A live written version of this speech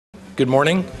Good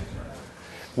morning.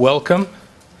 Welcome.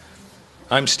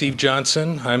 I'm Steve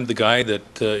Johnson. I'm the guy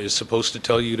that is supposed to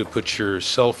tell you to put your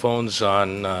cell phones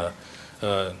on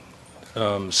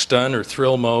stun or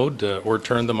thrill mode or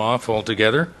turn them off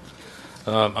altogether.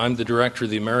 I'm the director of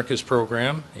the Americas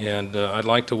program, and I'd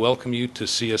like to welcome you to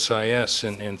CSIS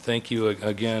and thank you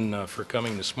again for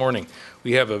coming this morning.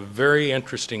 We have a very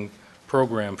interesting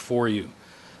program for you.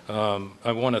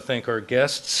 I want to thank our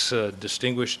guests,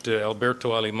 distinguished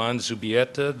Alberto Alem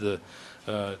Zubieta,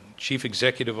 the Chief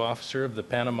Executive Officer of the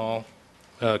Panama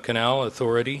Canal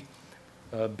Authority,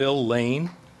 Bill Lane,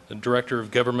 the Director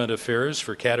of Government Affairs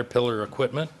for Caterpillar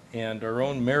Equipment, and our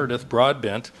own Meredith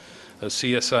Broadbent, a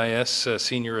CSIS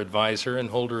Senior Advisor and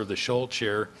holder of the Scholl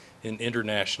Chair in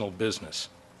International Business.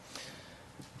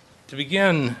 To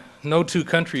begin, no two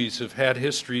countries have had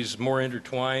histories more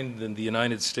intertwined than the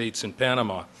United States and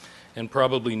Panama, and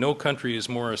probably no country is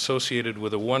more associated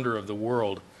with a wonder of the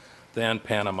world than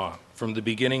Panama. From the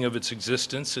beginning of its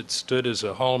existence, it stood as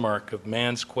a hallmark of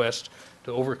man's quest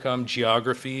to overcome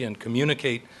geography and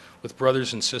communicate with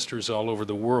brothers and sisters all over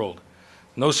the world.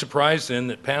 No surprise then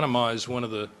that Panama is one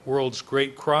of the world's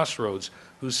great crossroads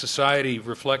whose society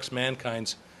reflects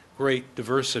mankind's great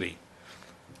diversity.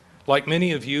 Like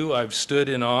many of you, I've stood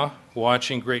in awe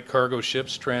watching great cargo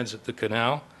ships transit the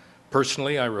canal.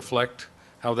 Personally, I reflect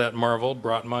how that marvel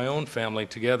brought my own family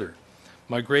together.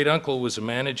 My great-uncle was a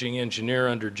managing engineer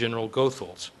under General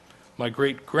Goethals. My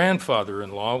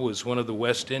great-grandfather-in-law was one of the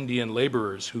West Indian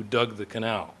laborers who dug the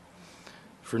canal.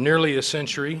 For nearly a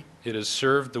century, it has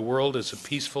served the world as a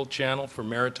peaceful channel for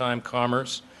maritime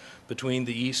commerce between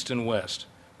the East and West.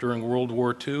 During World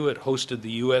War II, it hosted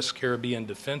the U.S. Caribbean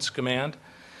Defense Command,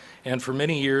 and for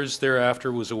many years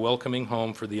thereafter was a welcoming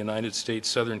home for the United States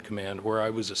Southern Command, where I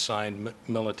was assigned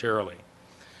militarily.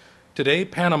 Today,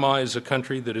 Panama is a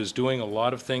country that is doing a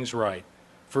lot of things right.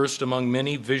 First among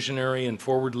many visionary and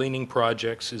forward-leaning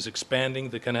projects is expanding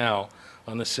the canal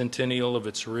on the centennial of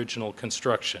its original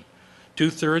construction.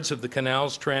 2/3 of the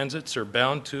canal's transits are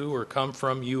bound to or come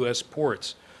from U.S.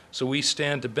 ports, so we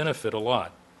stand to benefit a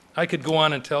lot. I could go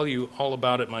on and tell you all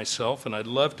about it myself, and I'd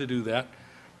love to do that,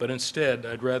 but instead,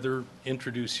 I'd rather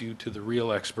introduce you to the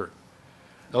real expert.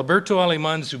 Alberto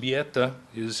Alem Zubieta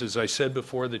is, as I said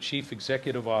before, the Chief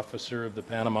Executive Officer of the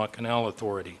Panama Canal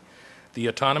Authority, the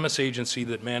autonomous agency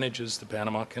that manages the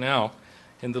Panama Canal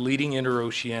and the leading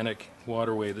interoceanic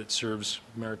waterway that serves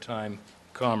maritime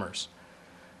commerce.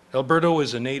 Alberto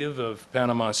is a native of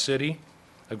Panama City,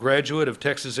 a graduate of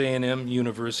Texas A&M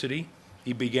University.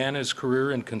 He began his career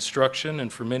in construction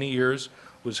and for many years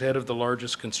was head of the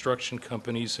largest construction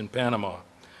companies in Panama.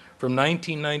 From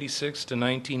 1996 to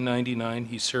 1999,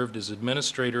 he served as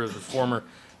administrator of the former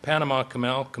Panama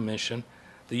Canal Commission,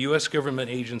 the U.S. government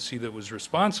agency that was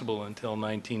responsible until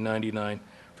 1999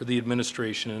 for the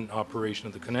administration and operation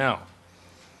of the canal.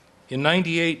 In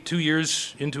 98, 2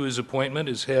 years into his appointment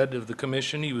as head of the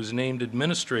commission, he was named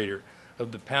administrator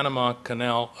of the Panama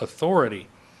Canal Authority,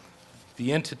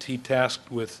 the entity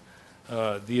tasked with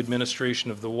the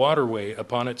administration of the waterway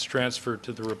upon its transfer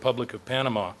to the Republic of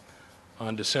Panama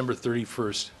on December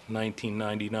 31st,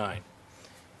 1999.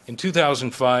 In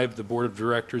 2005, the board of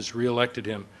directors re-elected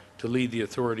him to lead the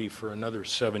authority for another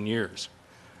 7 years.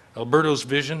 Alberto's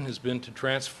vision has been to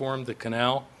transform the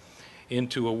canal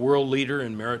into a world leader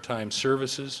in maritime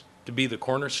services, to be the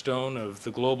cornerstone of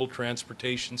the global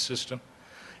transportation system,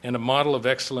 and a model of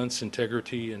excellence,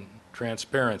 integrity, and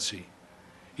transparency.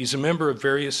 He's a member of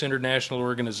various international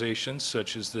organizations,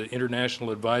 such as the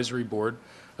International Advisory Board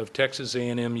of Texas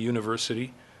A&M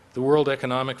University, the World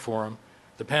Economic Forum,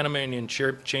 the Panamanian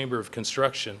Chamber of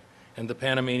Construction, and the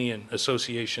Panamanian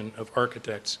Association of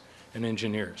Architects and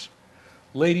Engineers.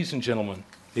 Ladies and gentlemen,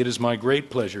 it is my great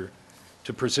pleasure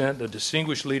to present a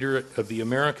distinguished leader of the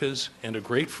Americas and a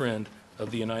great friend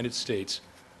of the United States,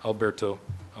 Alberto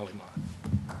Alem.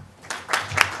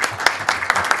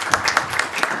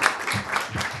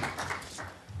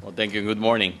 Well, thank you. Good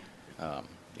morning.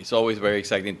 It's always very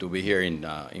exciting to be here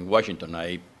in Washington.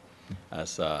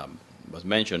 As was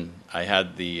mentioned, I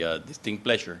had the distinct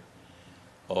pleasure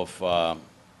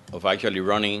of actually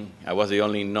running. I was the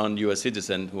only non-U.S.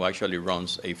 citizen who actually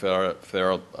runs a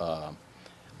federal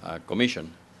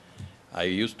commission. I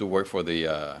used to work for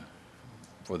the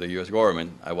U.S.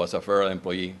 government. I was a federal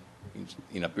employee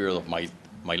in a period of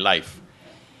my life.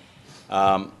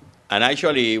 And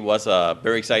actually, it was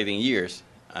very exciting years.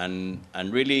 And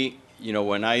really, you know,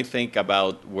 when I think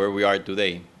about where we are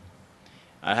today,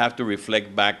 I have to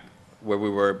reflect back where we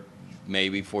were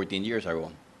maybe 14 years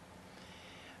ago.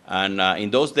 And in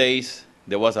those days,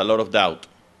 there was a lot of doubt,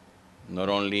 not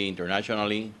only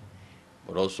internationally,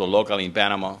 but also locally in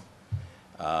Panama.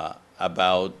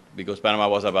 because Panama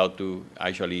was about to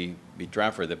actually be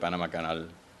transferred, the Panama Canal,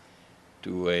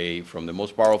 from the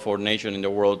most powerful nation in the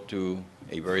world to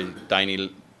a very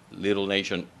tiny little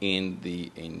nation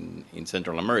in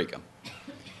Central America.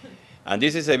 And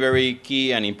this is a very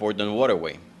key and important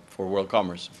waterway for world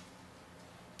commerce.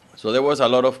 So there was a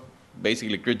lot of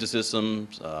basically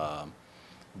criticisms,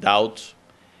 doubts,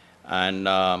 and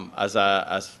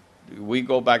as we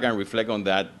go back and reflect on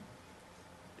that,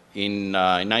 in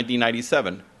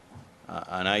 1997,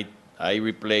 and I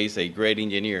replaced a great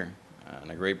engineer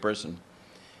and a great person,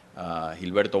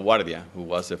 Alberto, who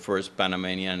was the first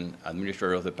Panamanian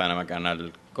administrator of the Panama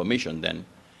Canal Commission then.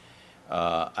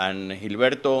 And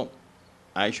Alberto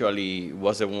actually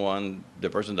was the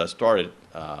person that started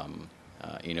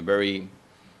in a very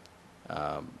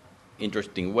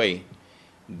interesting way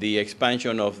the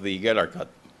expansion of the Geller Cut.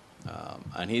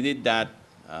 And he did that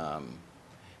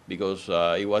because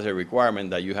it was a requirement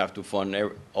that you have to fund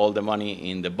all the money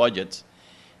in the budgets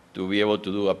to be able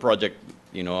to do a project,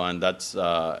 and that's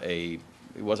it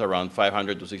was around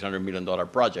 $500 to $600 million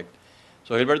project.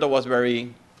 So Alberto was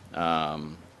very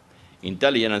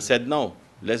intelligent and said, no,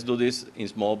 let's do this in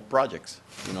small projects,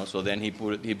 So then he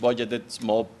budgeted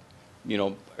small,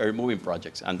 earth moving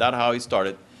projects, and that's how he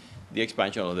started the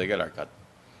expansion of the Geller Cut.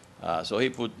 So he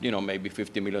put, maybe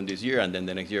 50 million this year, and then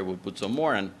the next year we'll put some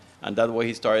more, and that way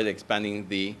he started expanding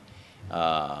the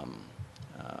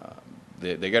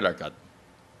Geller Cut.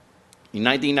 In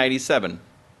 1997,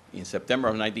 in September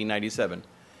of 1997,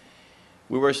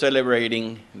 we were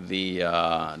celebrating the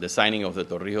signing of the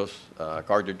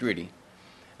Torrijos-Carter Treaty,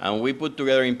 and we put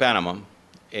together in Panama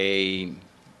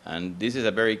and this is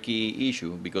a very key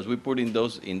issue because we put in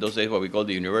those days what we call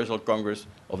the Universal Congress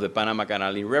of the Panama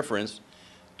Canal in reference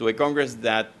to a Congress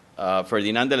that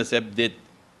Ferdinand de Lesseps did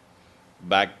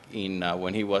back in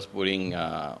when he was putting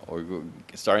or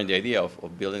starting the idea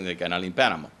of building the canal in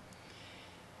Panama.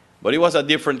 But it was a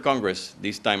different Congress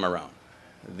this time around.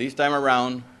 This time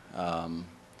around,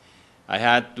 I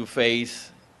had to face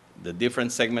the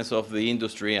different segments of the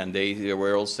industry, and they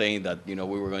were all saying that we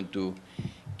were going to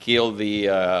kill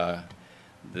the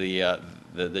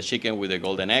chicken with the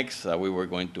golden eggs. We were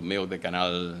going to milk the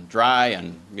canal dry,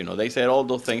 and they said all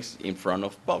those things in front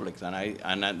of publics. And I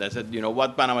said,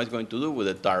 what Panama is going to do with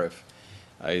the tariff?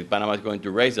 Panama is going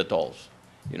to raise the tolls.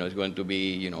 It's going to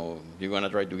be, you're going to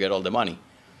try to get all the money.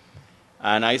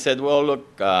 And I said, well,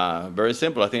 look, very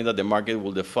simple. I think that the market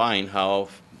will define how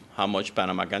much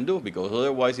Panama can do, because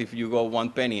otherwise, if you go 1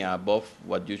 penny above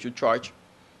what you should charge,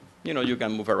 you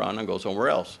can move around and go somewhere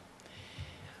else.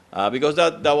 Because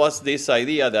that was this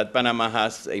idea that Panama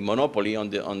has a monopoly on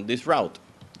this route,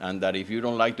 and that if you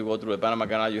don't like to go through the Panama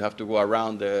Canal, you have to go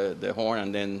around the Horn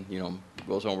and then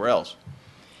go somewhere else.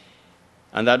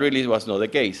 And that really was not the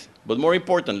case. But more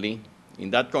importantly,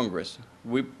 in that Congress,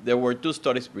 there were 2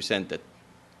 studies presented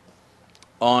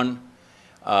on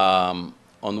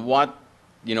what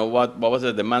was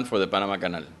the demand for the Panama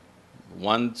Canal.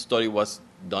 One study was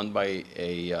done by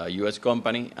a U.S.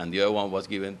 company, and the other one was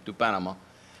given to Panama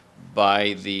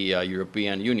by the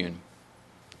European Union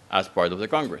as part of the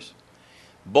Congress.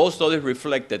 Both studies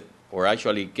reflected, or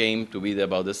actually came to be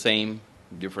about the same,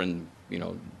 different,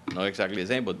 not exactly the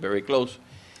same, but very close,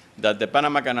 that the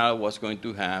Panama Canal was going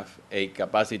to have a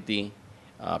capacity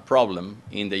problem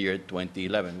in the year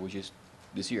 2011, which is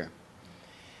this year.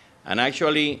 And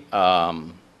actually,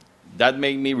 that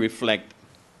made me reflect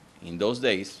in those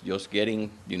days, just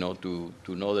getting, to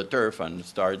know the turf and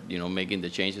start, making the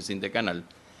changes in the canal.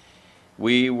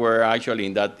 We were actually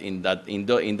in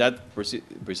that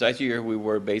precise year, we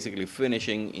were basically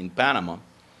finishing in Panama,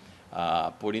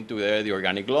 putting together the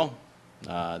organic law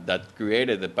that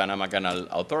created the Panama Canal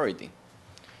Authority.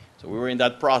 So we were in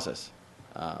that process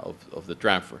of the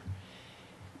transfer.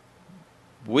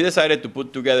 We decided to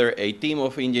put together a team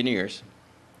of engineers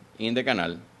in the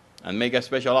canal and make a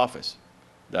special office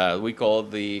that we call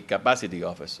the capacity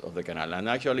office of the canal. And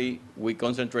actually, we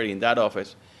concentrate in that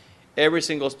office every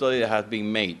single study that has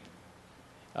been made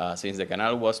since the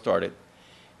canal was started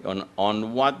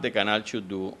on what the canal should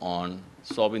do on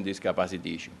solving this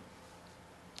capacity issue.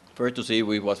 First, to see if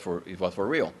it was for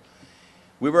real.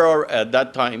 We were at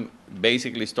that time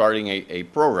basically starting a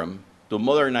program to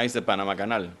modernize the Panama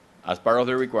Canal as part of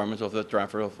the requirements of the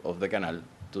transfer of the canal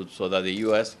so that the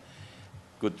U.S.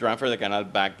 could transfer the canal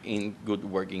back in good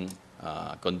working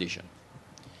condition.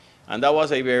 And that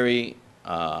was a very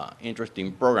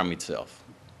interesting program itself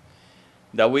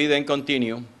that we then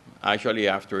continue actually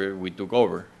after we took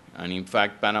over. And in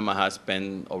fact, Panama has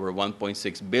spent over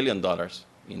 $1.6 billion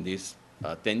in these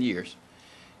 10 years,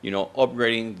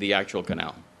 upgrading the actual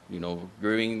canal.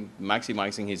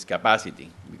 maximizing his capacity,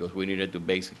 because we needed to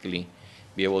basically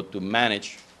be able to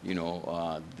manage,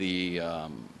 the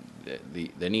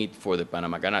need for the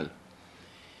Panama Canal.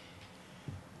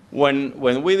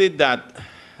 When we did that,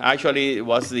 actually it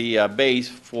was the base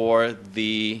for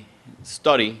the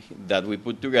study that we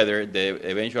put together,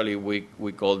 eventually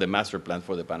we called the master plan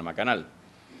for the Panama Canal.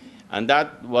 And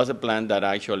that was a plan that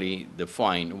actually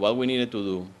defined what we needed to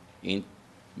do in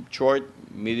short,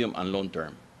 medium, and long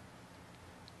term.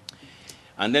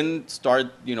 And then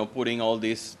start, putting all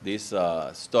these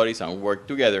studies and work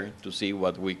together to see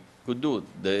what we could do.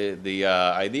 The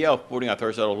idea of putting a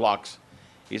third set of locks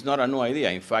is not a new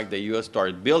idea. In fact, the U.S.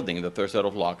 started building the third set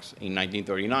of locks in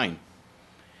 1939,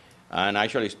 and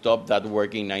actually stopped that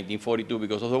work in 1942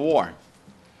 because of the war.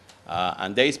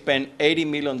 And they spent $80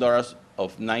 million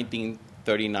of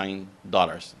 1939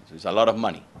 dollars. So it's a lot of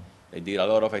money. They did a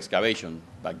lot of excavation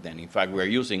back then. In fact, we are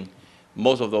using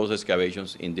most of those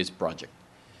excavations in this project.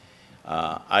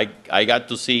 I got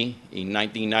to see in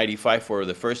 1995 for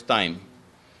the first time,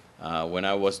 when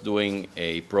I was doing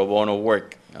a pro bono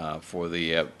work for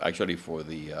the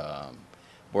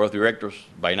board of directors,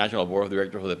 binational board of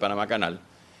directors of the Panama Canal.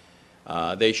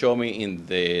 They showed me in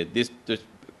the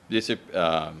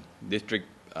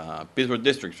Pittsburgh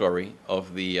district, sorry,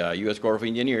 of the U.S. Corps of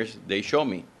Engineers. They showed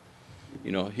me,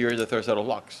 here's the third set of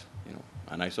locks,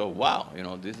 and I saw, wow,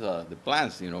 these are the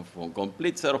plans, for a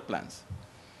complete set of plans,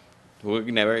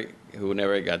 who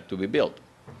never got to be built.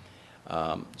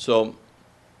 So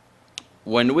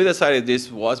when we decided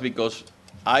this was because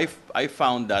I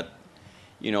found that,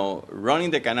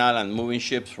 running the canal and moving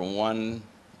ships from one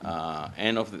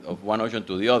end of one ocean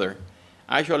to the other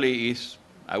actually is,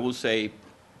 I would say,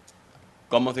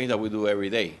 common things that we do every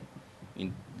day.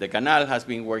 The canal has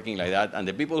been working like that, and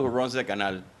the people who run the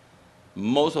canal,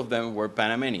 most of them were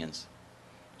Panamanians.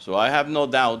 So I have no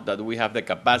doubt that we have the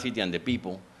capacity and the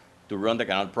people to run the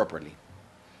canal properly.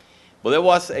 But there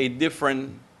was a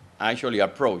different, actually,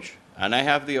 approach. And I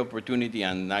have the opportunity,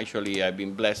 and actually I've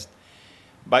been blessed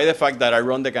by the fact that I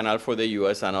run the canal for the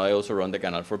U.S. and I also run the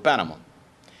canal for Panama.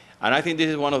 And I think this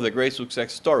is one of the great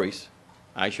success stories,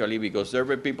 actually, because there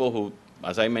were people who,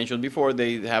 as I mentioned before,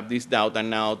 they have this doubt, and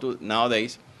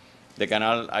nowadays, the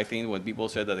canal, I think when people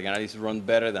say that the canal is run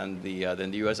better than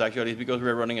the U.S., actually, it's because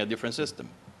we're running a different system,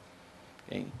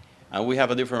 okay? And we have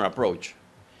a different approach.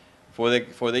 For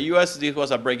the U.S., this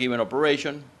was a break-even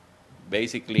operation.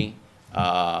 Basically,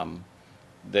 for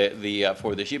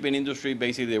the shipping industry,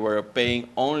 basically they were paying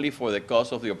only for the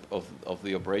cost of the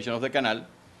operation of the canal,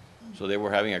 so they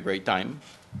were having a great time.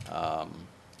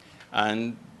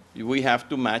 And we have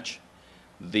to match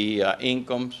the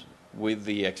incomes with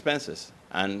the expenses.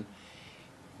 And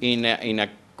in a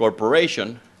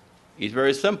corporation, it's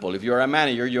very simple. If you're a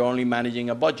manager, you're only managing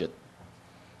a budget.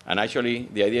 And actually,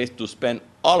 the idea is to spend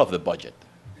all of the budget,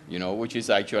 which is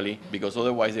actually, because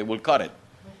otherwise they will cut it.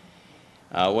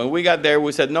 When we got there,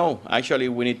 we said, no, actually,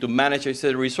 we need to manage it as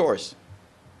a resource.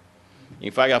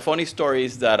 In fact, a funny story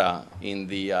is that in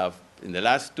the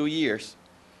last 2 years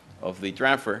of the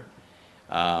transfer,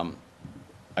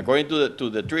 according to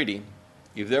the treaty,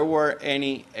 if there were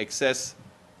any excess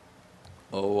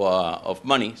of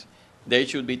monies, they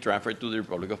should be transferred to the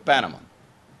Republic of Panama.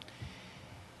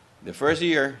 The first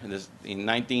year, in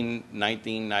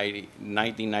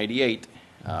 1998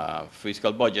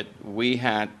 fiscal budget, we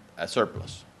had a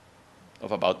surplus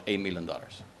of about $8 million,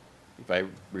 if I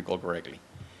recall correctly.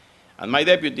 And my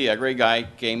deputy, a great guy,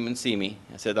 came and see me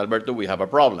and said, Alberto, we have a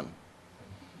problem.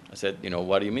 I said,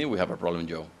 what do you mean we have a problem,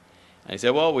 Joe? And he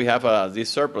said, well, we have this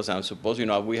surplus, and I suppose,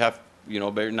 we have,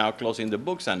 we're now closing the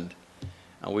books, and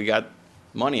we got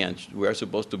money, and we are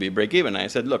supposed to be break even. And I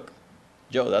said, look,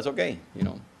 Joe, that's okay,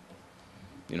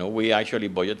 we actually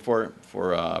budget for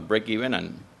break even,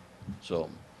 and so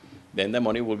then the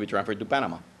money will be transferred to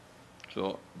Panama.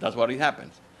 So that's what it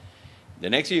happens. The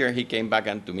next year, he came back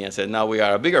to me and said, now we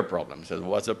are a bigger problem. I said,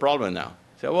 what's the problem now?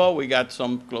 He said, well, we got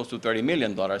some close to $30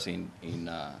 million and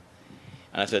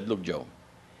I said, look, Joe,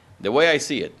 the way I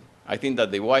see it, I think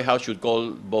that the White House should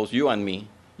call both you and me,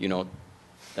 to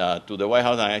the White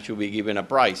House, and I should be given a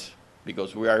prize,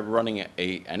 because we are running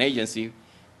an agency,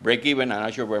 break even, and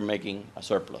actually we're making a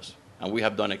surplus. And we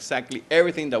have done exactly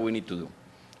everything that we need to do.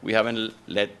 We haven't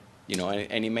let,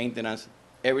 any maintenance.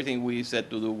 Everything we said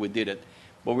to do, we did it.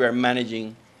 But we are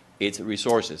managing its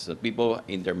resources. The people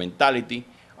in their mentality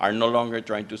are no longer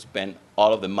trying to spend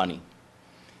all of the money.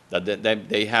 That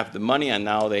they have the money, and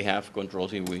now they have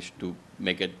controls in which to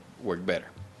make it work better.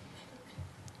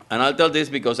 And I'll tell this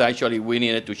because actually we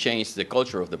needed to change the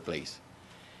culture of the place.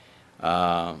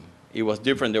 It was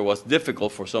different. It was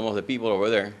difficult for some of the people over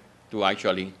there to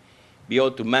actually be able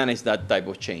to manage that type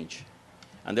of change.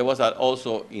 And there was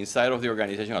also inside of the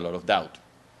organization a lot of doubt.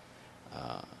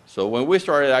 So when we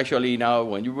started actually now,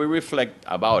 when we reflect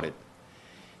about it,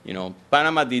 you know,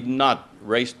 Panama did not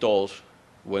raise tolls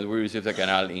when we received the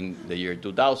canal in the year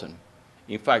 2000.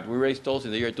 In fact, we raised tolls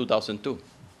in the year 2002.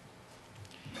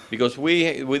 Because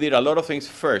we did a lot of things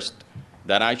first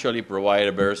that actually provided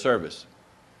a better service.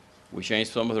 We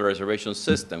changed some of the reservation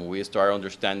system. We started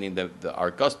understanding our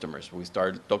customers. We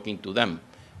started talking to them.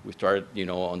 We started, you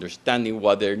know, understanding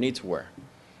what their needs were.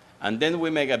 And then we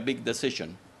make a big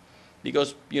decision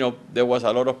because, you know, there was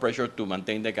a lot of pressure to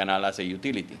maintain the canal as a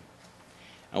utility.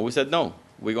 And we said, no,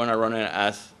 we're going to run it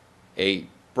as a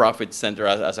profit center,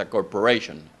 as a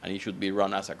corporation, and it should be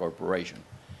run as a corporation.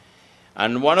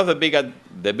 And one of the big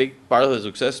part of the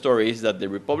success story is that the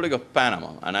Republic of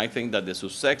Panama, and I think that the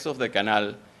success of the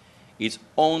canal is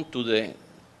owed to the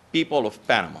people of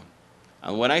Panama.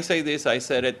 And when I say this, I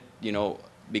said it, you know,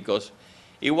 because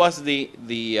it was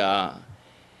maybe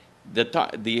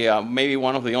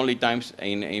one of the only times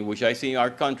in which I see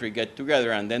our country get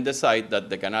together and then decide that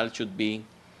the canal should be,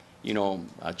 you know,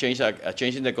 a change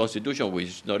in the Constitution, which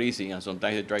is not easy, and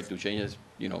sometimes they try to change it,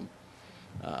 you know,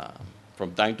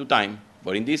 from time to time.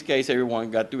 But in this case,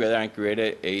 everyone got together and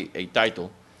created a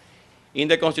title in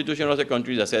the Constitution of the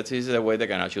country that says this is the way the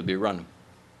canal should be run.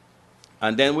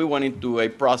 And then we went into a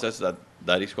process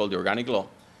that is called the organic law,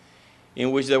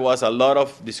 in which there was a lot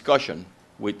of discussion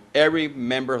with every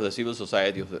member of the civil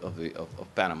society of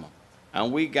Panama.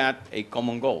 And we got a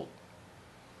common goal.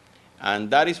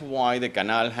 And that is why the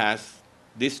canal has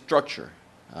this structure,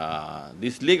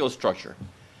 this legal structure,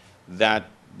 that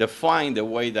define the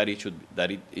way that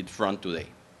it's run today.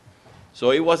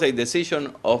 So it was a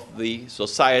decision of the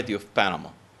Society of Panama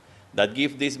that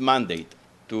give this mandate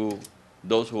to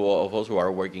those of us who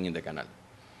are working in the canal.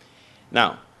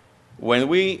 Now, when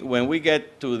we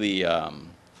get to the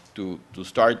to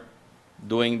start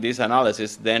doing this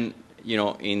analysis, then, you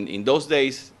know, in those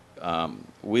days,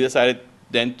 we decided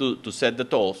then to set the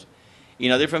tolls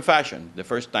in a different fashion the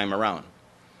first time around.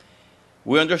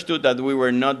 We understood that we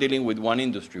were not dealing with one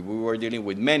industry. We were dealing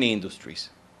with many industries.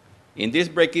 In this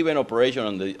break-even operation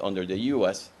under the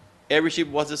U.S., every ship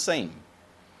was the same.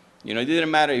 You know, it didn't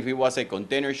matter if it was a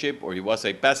container ship or it was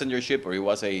a passenger ship or it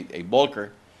was a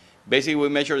bulker. Basically, we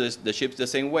measured the ships the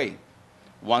same way.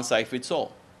 One size fits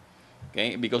all.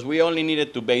 Okay? Because we only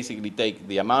needed to basically take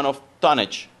the amount of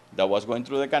tonnage that was going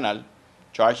through the canal,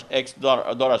 charge X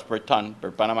dollars per ton,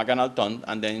 per Panama Canal ton,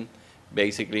 and then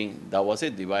basically that was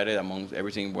it, divided amongst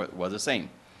everything was the same.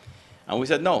 And we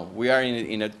said, no, we are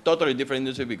in a totally different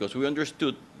industry because we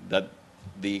understood that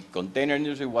the container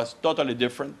industry was totally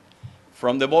different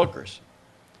from the bulkers,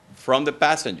 from the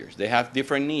passengers. They have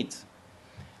different needs,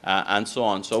 and so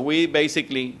on. So we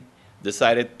basically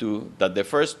decided that the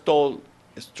first toll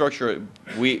structure,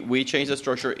 we changed the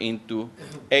structure into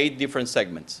 8 different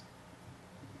segments.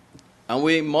 And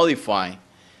we modify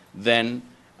then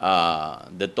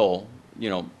the toll, you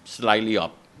know, slightly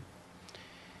up.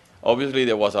 Obviously,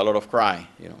 there was a lot of cry,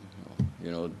 you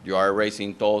know, you are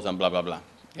raising tolls and blah, blah, blah,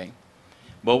 okay?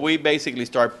 But we basically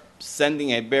start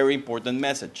sending a very important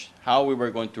message, how we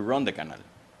were going to run the canal.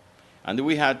 And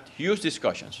we had huge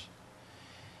discussions,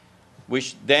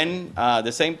 which then, at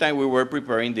the same time, we were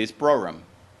preparing this program,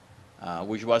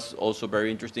 which was also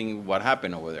very interesting what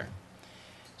happened over there.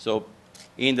 So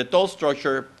in the toll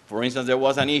structure, for instance, there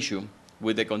was an issue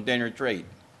with the container trade.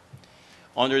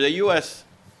 Under the U.S.,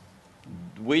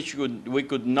 we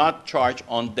could not charge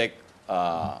on-deck,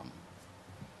 the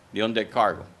on-deck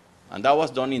cargo. And that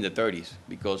was done in the 30s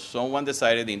because someone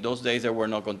decided in those days there were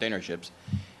no container ships.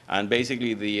 And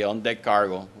basically the on-deck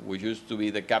cargo, which used to be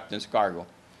the captain's cargo,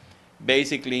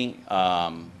 basically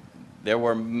there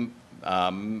were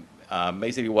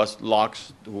basically was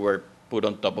logs who were put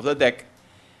on top of the deck.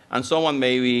 And someone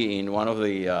maybe in one of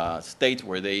the states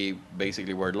where they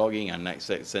basically were logging and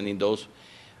sending those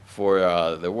for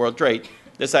the world trade,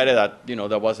 decided that, you know,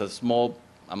 there was a small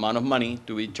amount of money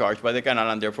to be charged by the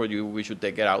canal, and therefore we should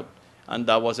take it out. And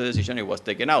that was a decision, it was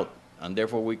taken out. And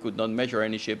therefore we could not measure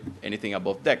any ship, anything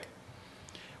above deck.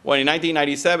 Well, in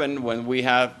 1997, when we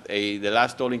had the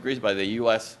last toll increase by the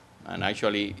U.S., and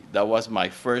actually that was my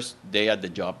first day at the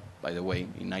job, by the way,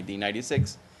 in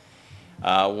 1996,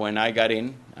 when I got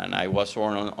in, and I was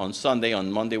sworn on Sunday.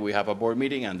 On Monday, we have a board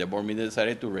meeting, and the board meeting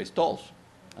decided to raise tolls.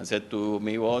 And said to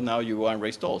me, well, now you go and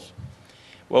raise tolls.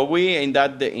 Well, we,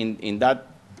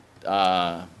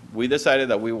 we decided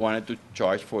that we wanted to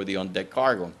charge for the on-deck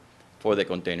cargo, for the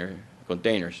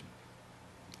containers.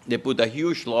 They put a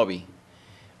huge lobby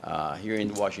here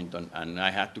in Washington, and I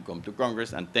had to come to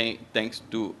Congress, and thanks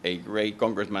to a great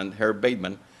Congressman, Herb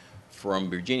Bateman, from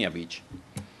Virginia Beach,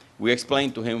 we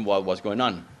explained to him what was going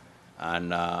on.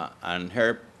 And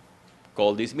Herb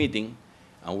called this meeting,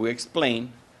 and we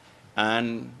explained,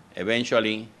 and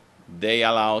eventually they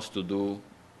allow us to do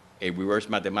a reverse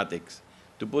mathematics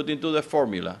to put into the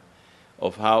formula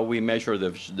of how we measure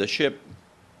the ship,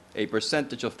 a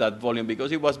percentage of that volume,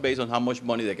 because it was based on how much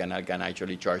money the canal can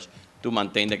actually charge to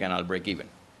maintain the canal break even.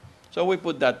 So we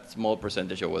put that small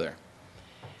percentage over there.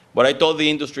 But I told the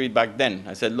industry back then,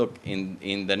 I said, look,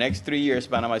 in the next 3 years,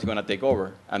 Panama is going to take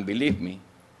over, and believe me,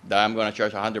 that I'm going to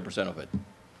charge 100% of it.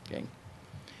 Okay?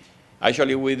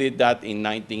 Actually, we did that in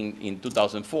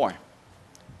 2004,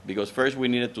 because first we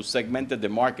needed to segment the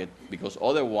market, because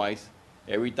otherwise,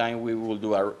 every time we will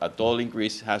do a toll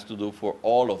increase has to do for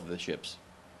all of the ships.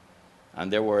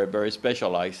 And they were a very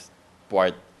specialized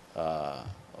part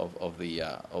of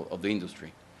the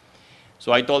industry.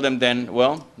 So I told them then,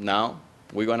 well, now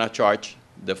we're going to charge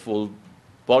the full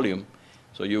volume.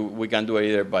 So we can do it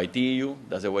either by TEU,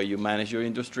 that's the way you manage your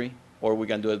industry, or we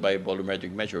can do it by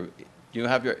volumetric measure. You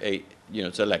have your,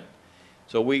 select.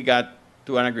 So we got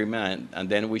to an agreement, and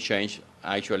then we changed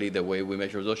actually the way we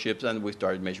measure those ships, and we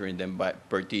started measuring them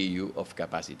per TEU of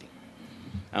capacity.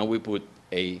 And we put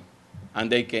and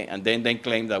then they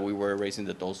claimed that we were raising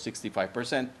the toll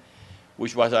 65%,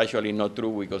 which was actually not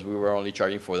true, because we were only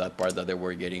charging for that part that they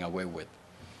were getting away with.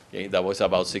 Okay, that was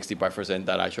about 65%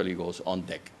 that actually goes on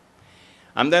deck.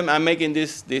 And then I'm making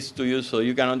this to you so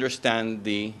you can understand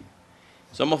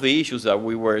some of the issues that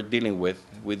we were dealing with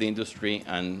the industry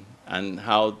and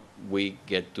how we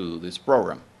get to this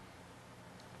program.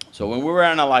 So when we were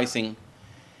analyzing,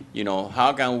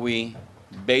 how can we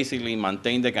basically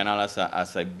maintain the canal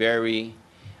as a very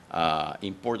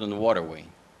important waterway,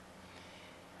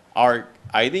 our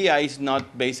idea is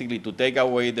not basically to take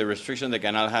away the restriction the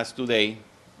canal has today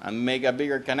and make a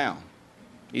bigger canal.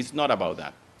 It's not about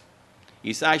that.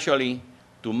 It's actually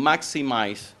to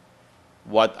maximize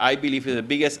what I believe is the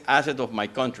biggest asset of my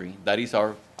country, that is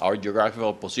our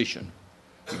geographical position.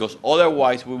 Because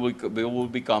otherwise we will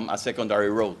become a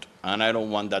secondary road, and I don't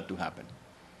want that to happen.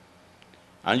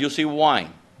 And you see why,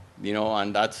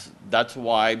 and that's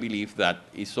why I believe that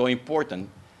it's so important,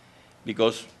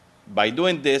 because by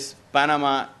doing this,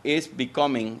 Panama is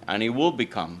becoming, and it will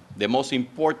become, the most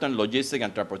important logistic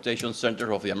and transportation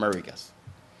center of the Americas.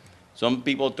 Some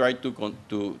people try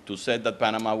to say that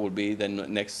Panama will be the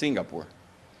next Singapore.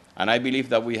 And I believe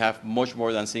that we have much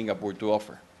more than Singapore to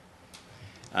offer.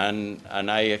 And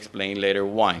I explain later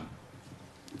why.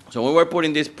 So when we're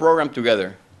putting this program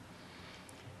together,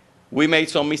 we made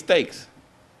some mistakes.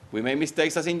 We made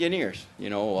mistakes as engineers.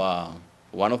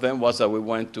 One of them was that we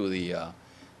went to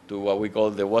what we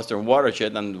call the Western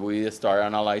watershed, and we started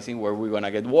analyzing where we're going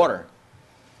to get water.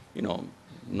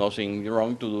 Nothing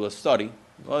wrong to do a study.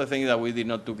 Other thing that we did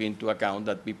not take into account,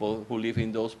 that people who live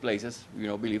in those places,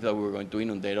 believe that we were going to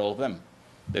inundate all of them.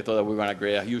 They thought that we were going to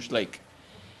create a huge lake.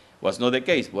 Was not the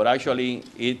case, but actually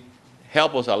it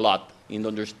helped us a lot in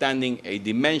understanding a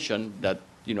dimension that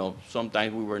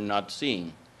sometimes we were not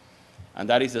seeing, and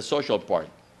that is the social part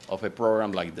of a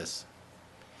program like this.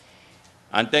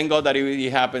 And thank God that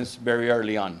it happens very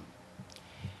early on.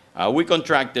 We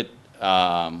contracted.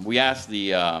 We asked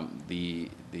the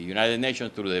United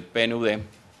Nations through the PNUD,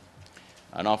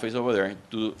 an office over there,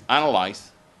 to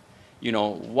analyze,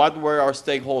 what were our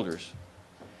stakeholders,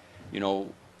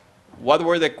 what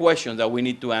were the questions that we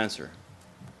need to answer.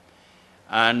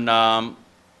 And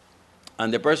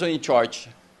the person in charge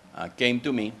came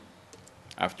to me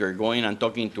after going and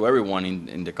talking to everyone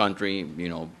in the country,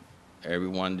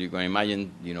 everyone you can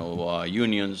imagine,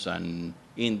 unions and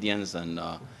Indians and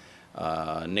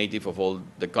native of all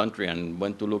the country, and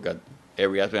went to look at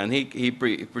every aspect. And he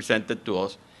presented to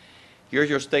us, here's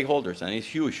your stakeholders, and it's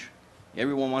huge.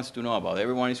 Everyone wants to know about it.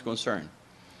 Everyone is concerned.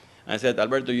 And I said,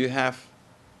 Alberto, you have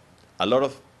a lot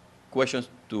of questions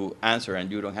to answer,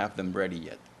 and you don't have them ready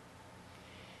yet.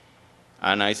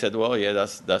 And I said, well, yeah,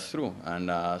 that's true. And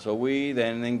so we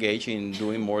then engaged in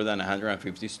doing more than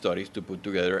 150 studies to put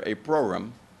together a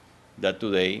program that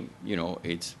today,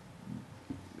 it's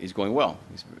going well.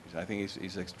 I think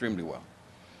it's extremely well.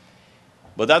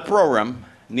 But that program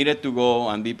needed to go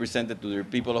and be presented to the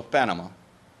people of Panama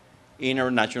in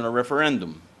a national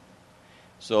referendum.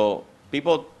 So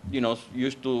people,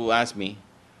 used to ask me,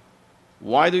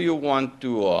 why do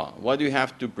you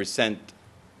have to present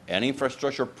an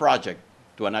infrastructure project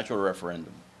to a national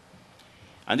referendum?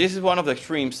 And this is one of the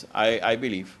extremes, I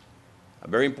believe, a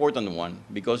very important one,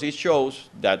 because it shows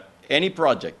that any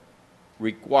project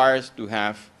requires to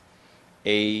have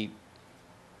a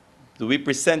to be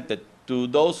presented to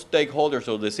those stakeholders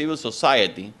of the civil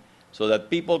society so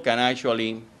that people can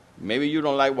actually, maybe you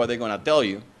don't like what they're going to tell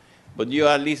you, but you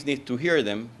at least need to hear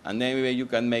them, and then maybe you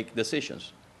can make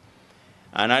decisions.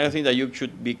 And I don't think that you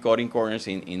should be cutting corners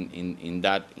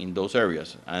in those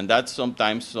areas. And that's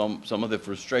sometimes some of the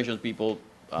frustrations people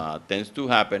tends to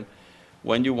happen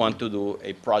when you want to do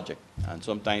a project. And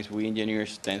sometimes we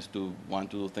engineers tend to want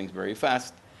to do things very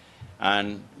fast,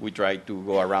 and we try to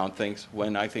go around things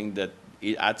when I think that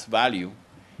it adds value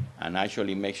and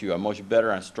actually makes you a much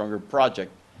better and stronger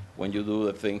project when you do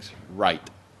the things right.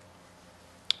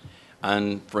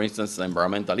 And for instance,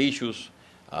 environmental issues,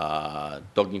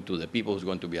 talking to the people who's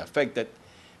going to be affected.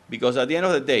 Because at the end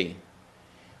of the day,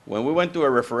 when we went to a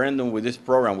referendum with this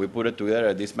program, we put it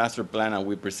together, this master plan, and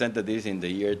we presented this in the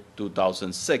year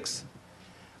 2006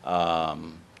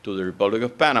 to the Republic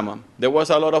of Panama, there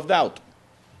was a lot of doubt.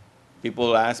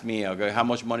 People asked me, okay, how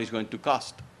much money is going to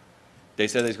cost? They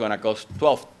said it's going to cost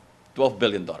 $12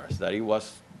 billion, that it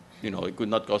was, it could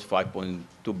not cost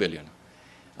 $5.2 billion.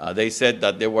 They said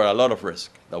that there were a lot of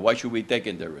risk, that why should we take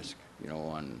the risk,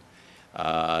 and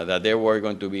that there were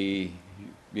going to be,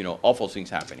 awful things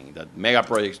happening, that mega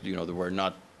projects, they were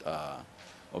not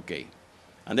okay.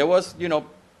 And there was,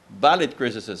 valid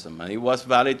criticism, and it was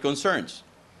valid concerns,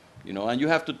 and you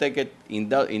have to take it in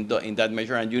that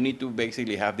measure, and you need to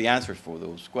basically have the answers for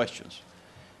those questions,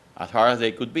 as hard as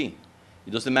they could be. It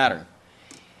doesn't matter.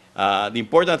 The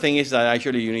important thing is that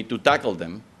actually you need to tackle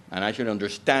them and actually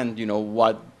understand,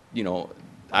 what,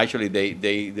 actually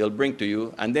they'll bring to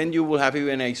you, and then you will have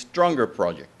even a stronger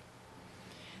project.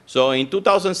 So in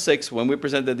 2006, when we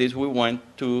presented this, we went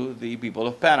to the people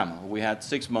of Panama. We had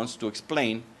 6 months to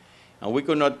explain, and we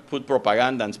could not put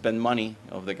propaganda and spend money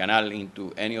of the Canal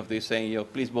into any of this saying,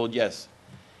 please vote yes.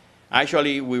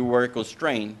 Actually, we were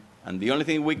constrained, and the only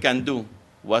thing we can do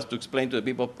was to explain to the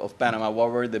people of Panama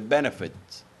what were the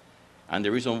benefits and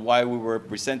the reason why we were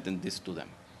presenting this to them.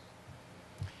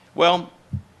 Well,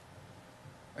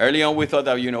 early on we thought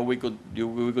that we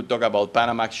could talk about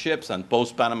Panamax ships and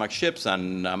post-Panamax ships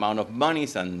and amount of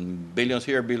monies and billions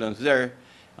here, billions there,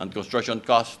 and construction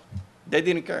costs. They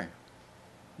didn't care.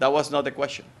 That was not the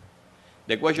question.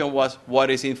 The question was, what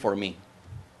is in for me?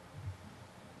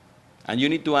 And you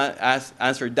need to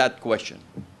answer that question.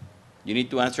 You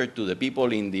need to answer to the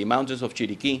people in the mountains of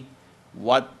Chiriquí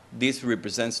what this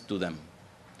represents to them.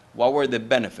 What were the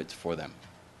benefits for them?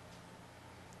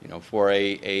 For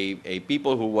a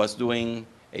people who was doing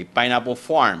a pineapple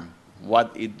farm,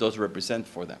 what it does represent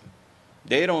for them.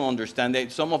 They don't understand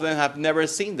it. Some of them have never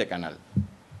seen the canal.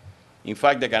 In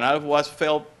fact, the canal was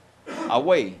fell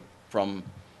away from,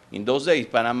 in those days,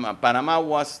 Panama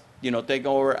was, taking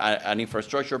over an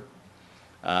infrastructure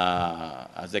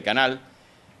as the canal,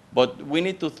 but we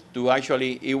need to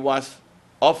actually, it was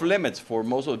off limits for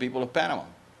most of the people of Panama.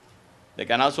 The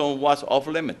canal zone was off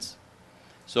limits.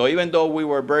 So even though we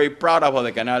were very proud of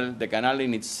the canal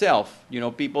in itself,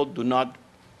 people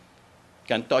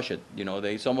can touch it.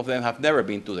 Some of them have never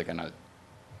been to the canal.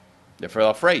 They're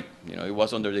afraid. It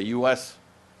was under the U.S.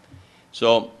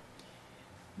 So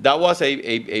that was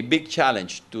a big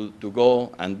challenge to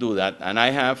go and do that. And I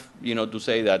have, to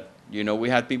say that, we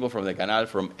had people from the canal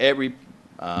from every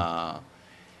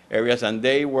areas, and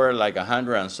they were like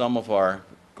 100, and some of our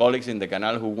colleagues in the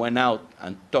canal who went out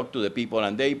and talked to the people,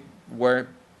 and they were,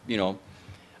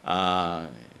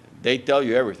 they tell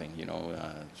you everything.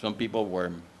 Some people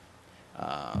were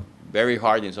very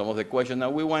hard in some of the questions,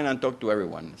 and we went and talked to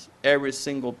everyone, every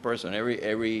single person,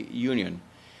 every union.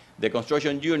 The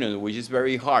construction union, which is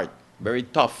very hard, very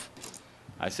tough.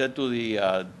 I said to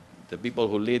the people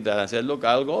who lead that, I said, look,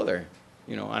 I'll go there,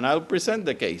 and I'll present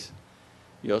the case.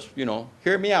 Just,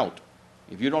 hear me out.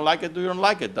 If you don't like it, you don't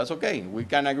like it. That's okay. We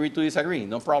can agree to disagree,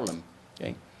 no problem.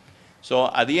 Okay. So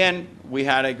at the end, we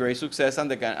had a great success,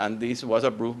 and this was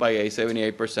approved by a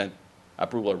 78%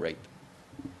 approval rate.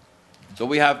 So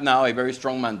we have now a very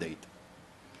strong mandate.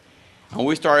 And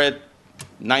we started,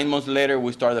 9 months later,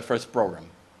 we started the first program,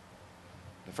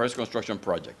 the first construction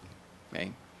project.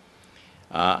 Okay?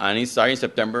 And it started in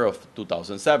September of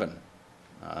 2007.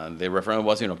 The referendum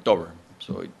was in October.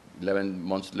 So 11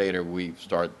 months later, we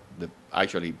start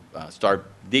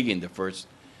digging the first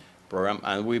program,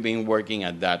 and we've been working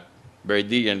at that very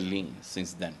diligently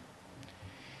since then.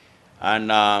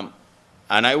 And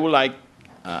I would like,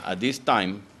 at this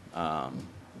time,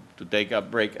 to take a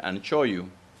break and show you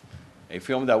a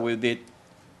film that we did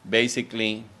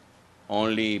basically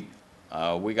only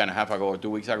a week and a half ago or 2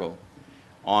 weeks ago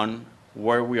on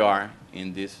where we are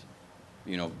in this,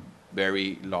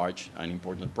 very large and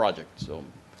important project. So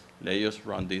let's just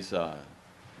run this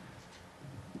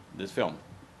film.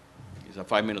 It's a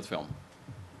 5-minute film.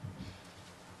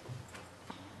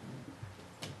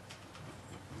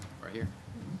 Right here.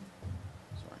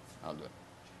 Sorry, I'll do it.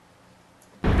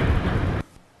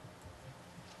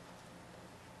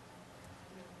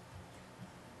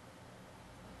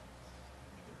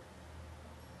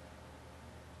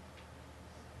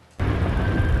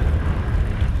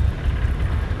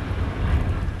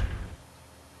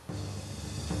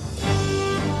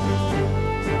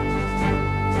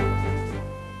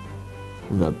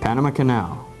 The Panama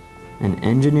Canal, an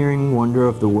engineering wonder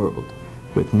of the world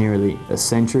with nearly a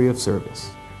century of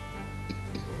service.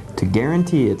 To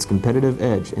guarantee its competitive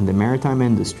edge in the maritime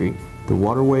industry, the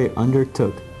waterway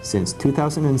undertook since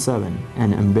 2007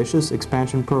 an ambitious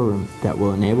expansion program that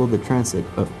will enable the transit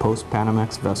of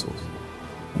post-Panamax vessels.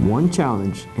 One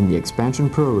challenge in the expansion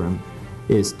program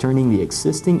is turning the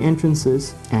existing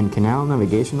entrances and canal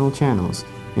navigational channels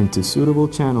into suitable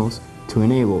channels to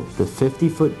enable the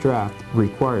 50-foot draft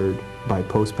required by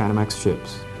post-Panamax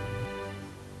ships.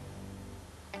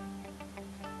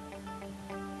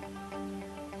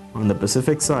 On the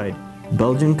Pacific side,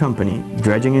 Belgian company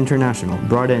Dredging International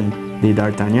brought in the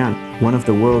D'Artagnan, one of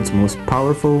the world's most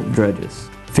powerful dredges,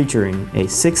 featuring a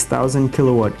 6,000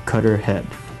 kilowatt cutter head.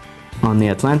 On the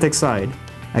Atlantic side,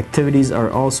 activities are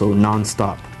also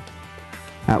non-stop.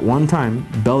 At one time,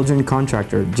 Belgian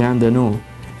contractor Jan de Nul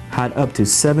had up to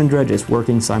 7 dredges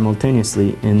working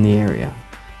simultaneously in the area.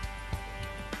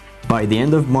 By the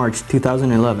end of March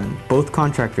 2011, both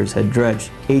contractors had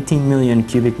dredged 18 million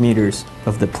cubic meters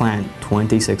of the planned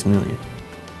 26 million.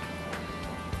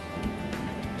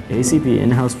 ACP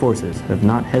in-house forces have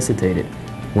not hesitated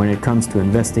when it comes to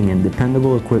investing in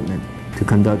dependable equipment to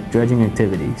conduct dredging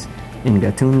activities in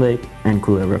Gatun Lake and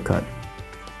Culebra Cut.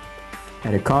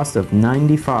 At a cost of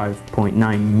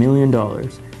 $95.9 million,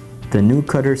 the new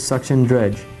cutter suction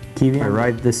dredge Kiwi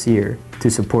arrived this year to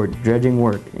support dredging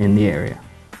work in the area.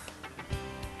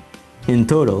 In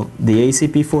total, the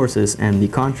ACP forces and the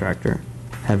contractor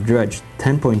have dredged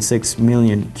 10.6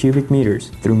 million cubic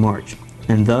meters through March,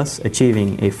 and thus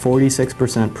achieving a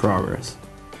 46% progress.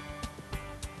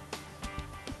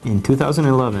 In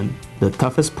 2011, the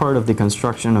toughest part of the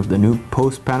construction of the new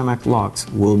post-Panamax locks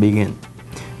will begin,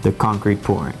 the concrete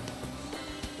pouring.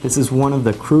 This is one of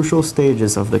the crucial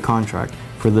stages of the contract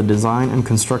for the design and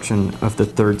construction of the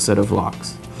third set of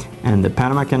locks, and the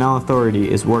Panama Canal Authority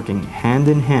is working hand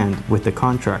in hand with the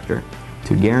contractor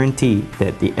to guarantee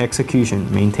that the execution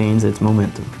maintains its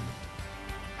momentum.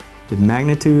 The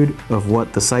magnitude of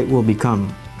what the site will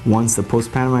become once the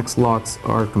post-Panamax locks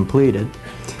are completed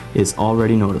is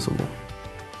already noticeable.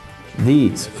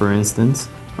 These, for instance,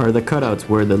 are the cutouts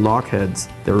where the lock heads,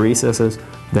 the recesses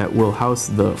that will house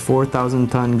the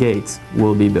 4,000-ton gates,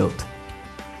 will be built.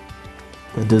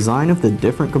 The design of the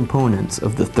different components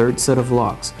of the third set of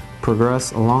locks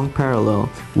progress along parallel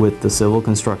with the civil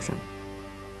construction.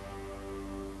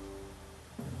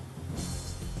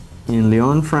 In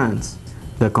Lyon, France,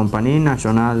 the Compagnie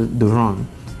Nationale du Rhône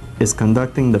is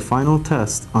conducting the final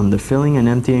test on the filling and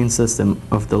emptying system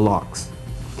of the locks,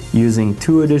 using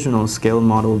 2 additional scale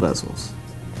model vessels.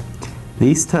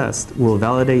 These tests will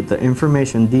validate the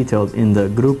information detailed in the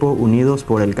Grupo Unidos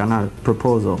por el Canal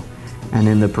proposal and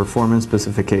in the performance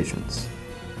specifications.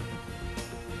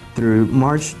 Through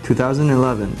March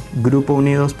 2011, Grupo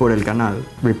Unidos por el Canal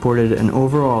reported an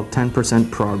overall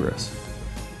 10% progress.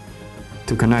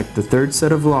 To connect the third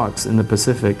set of locks in the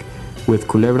Pacific with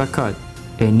Culebra Cut,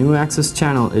 a new access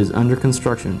channel is under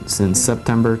construction since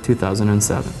September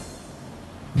 2007.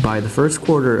 By the first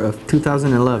quarter of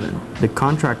 2011, the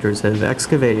contractors have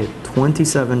excavated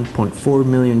 27.4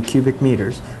 million cubic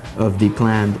meters of the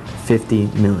planned 50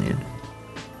 million.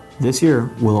 This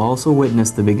year will also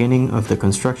witness the beginning of the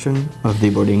construction of the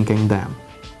Borinquen Dam.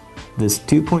 This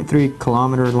 2.3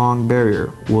 kilometer long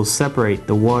barrier will separate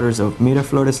the waters of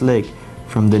Miraflores Lake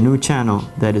from the new channel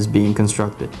that is being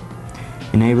constructed,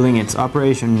 enabling its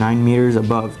operation 9 meters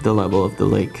above the level of the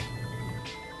lake.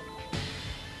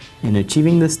 In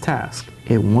achieving this task,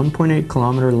 a 1.8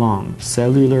 kilometer long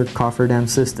cellular cofferdam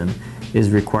system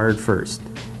is required first,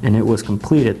 and it was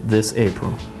completed this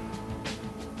April.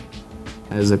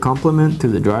 As a complement to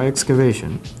the dry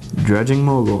excavation, dredging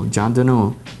mogul Jean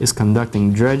Deneau is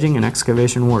conducting dredging and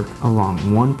excavation work along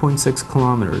 1.6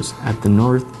 kilometers at the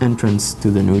north entrance to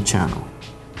the new channel.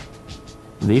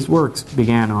 These works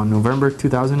began on November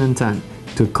 2010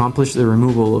 to accomplish the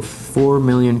removal of 4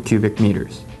 million cubic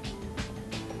meters.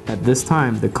 At this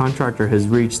time, the contractor has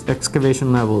reached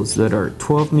excavation levels that are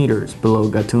 12 meters below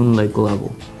Gatun Lake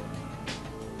level.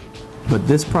 But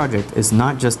this project is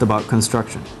not just about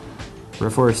construction.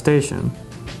 Reforestation,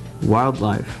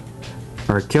 wildlife,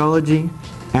 archaeology,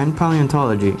 and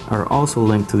paleontology are also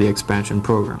linked to the expansion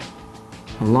program.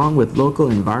 Along with local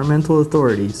environmental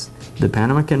authorities, the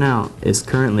Panama Canal is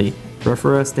currently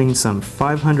reforesting some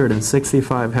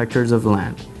 565 hectares of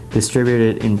land,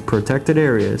 distributed in protected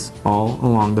areas all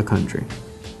along the country.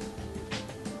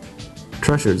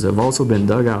 Treasures have also been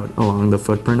dug out along the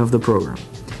footprint of the program,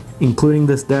 including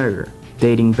this dagger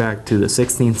dating back to the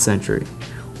 16th century,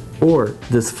 or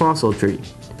this fossil tree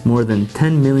more than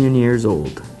 10 million years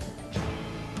old.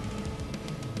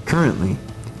 Currently,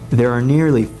 there are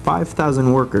nearly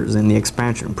 5,000 workers in the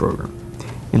expansion program,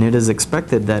 and it is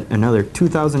expected that another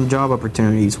 2,000 job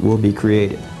opportunities will be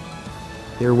created.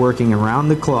 They're working around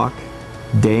the clock,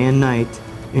 day and night,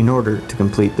 in order to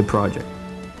complete the project.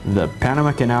 The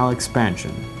Panama Canal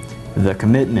expansion, the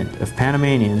commitment of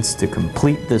Panamanians to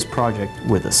complete this project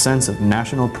with a sense of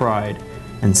national pride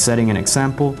and setting an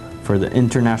example for the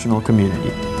international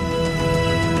community.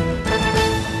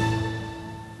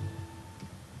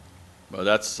 Well,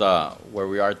 that's where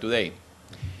we are today.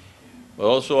 But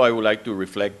also I would like to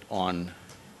reflect on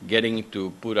getting to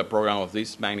put a program of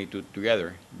this magnitude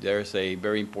together. There's a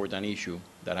very important issue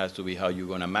that has to be how you're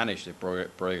going to manage the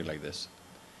project like this.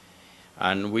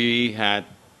 And we had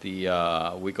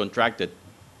we contracted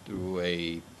through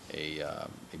a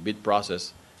bid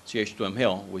process, CH2M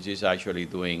Hill, which is actually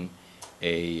doing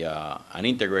an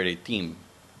integrated team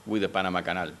with the Panama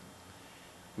Canal.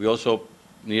 We also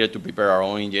needed to prepare our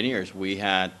own engineers. We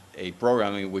had a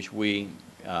program in which we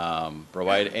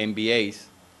provide MBAs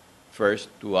first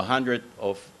to 100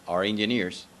 of our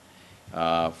engineers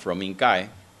from INCAE.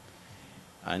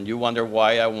 And you wonder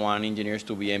why I want engineers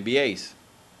to be MBAs.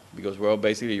 Because, well,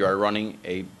 basically you are running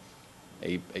a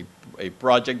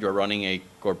project, you're running a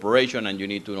corporation, and you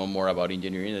need to know more about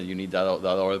engineering, and you need that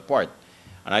other part.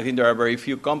 And I think there are very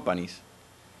few companies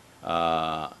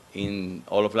in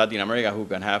all of Latin America who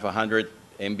can have 100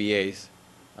 MBAs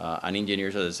and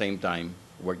engineers at the same time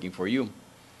working for you.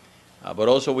 But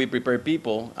also we prepare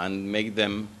people and make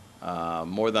them,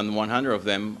 more than 100 of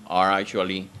them are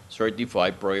actually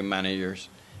certified project managers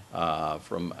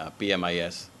from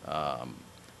PMIS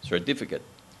certificate.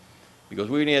 Because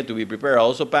we needed to be prepared.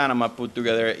 Also Panama put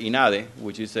together INADE,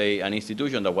 which is an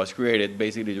institution that was created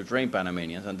basically to train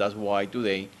Panamanians, and that's why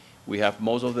today we have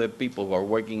most of the people who are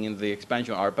working in the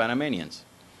expansion are Panamanians.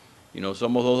 You know,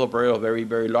 some of those operate very,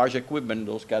 very large equipment,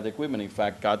 those CAT equipment. In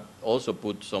fact, CAT also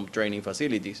put some training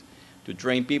facilities to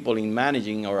train people in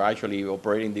managing or actually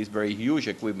operating these very huge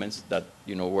equipments that,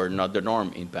 you know, were not the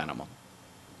norm in Panama.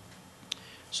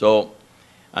 So,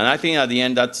 and I think at the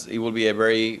end it will be a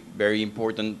very, very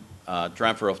important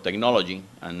transfer of technology,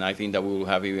 and I think that we will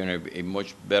have even a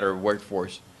much better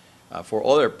workforce for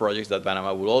other projects that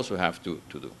Panama will also have to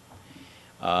do.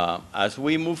 As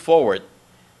we move forward,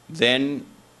 then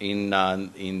in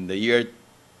the year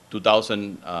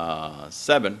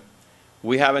 2007,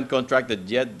 we haven't contracted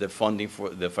yet the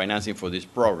financing for this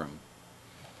program.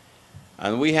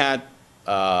 And we had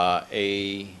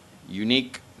a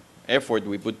unique effort.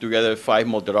 We put together 5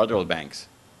 multilateral banks: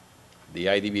 the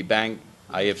IDB Bank,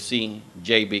 IFC,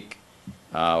 JBIC,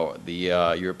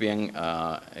 the European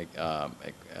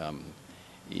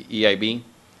EIB,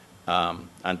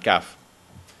 and CAF.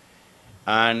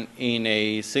 And in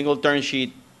a single term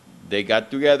sheet, they got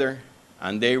together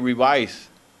and they revised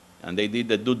and they did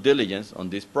the due diligence on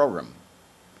this program.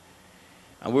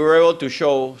 And we were able to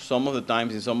show some of the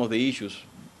times in some of the issues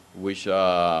which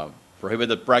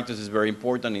prohibited practice is very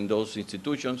important in those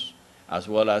institutions, as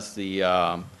well as the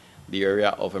area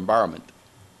of environment.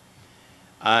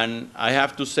 And I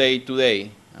have to say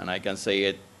today, and I can say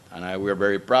it, and we're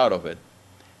very proud of it,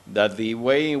 that the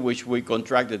way in which we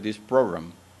contracted this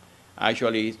program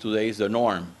actually today is the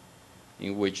norm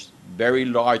in which very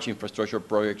large infrastructure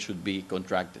projects should be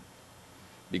contracted,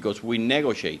 because we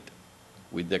negotiate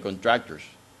with the contractors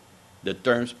the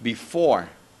terms before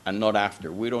and not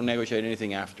after. We don't negotiate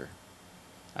anything after.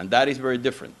 And that is very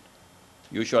different.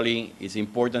 Usually it's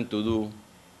important to do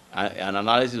an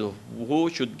analysis of who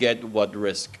should get what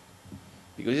risk,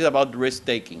 because it's about risk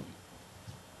taking.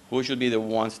 Who should be the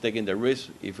ones taking the risk,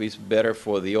 if it's better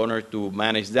for the owner to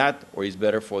manage that, or it's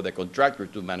better for the contractor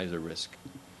to manage the risk.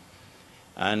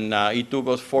 And it took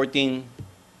us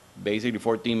basically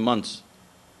 14 months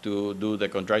to do the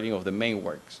contracting of the main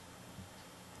works.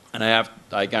 And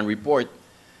I can report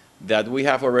that we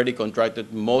have already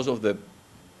contracted most of the,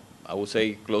 I would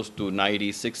say close to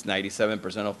 96,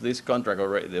 97% of this contract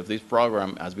already, of this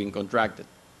program has been contracted.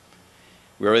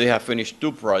 We already have finished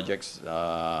 2 projects,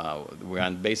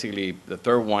 and basically the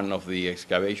third one of the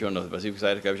excavation, of the Pacific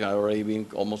side excavation, has already been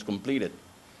almost completed.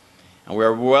 And we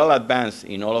are well advanced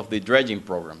in all of the dredging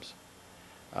programs.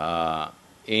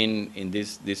 in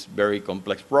this very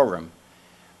complex program.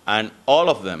 And all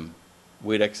of them,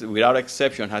 without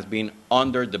exception, has been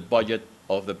under the budget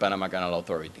of the Panama Canal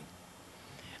Authority.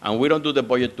 And we don't do the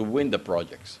budget to win the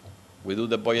projects. We do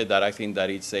the budget that I think that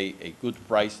it's a good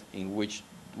price in which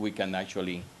we can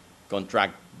actually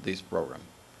contract this program.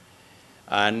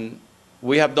 And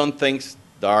we have done things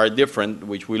that are different,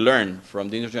 which we learned from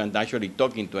the industry and actually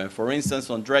talking to them. For instance,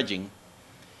 on dredging,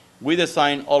 we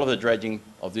designed all of the dredging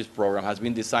of this program has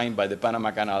been designed by the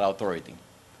Panama Canal Authority.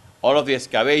 All of the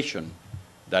excavation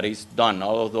that is done,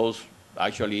 all of those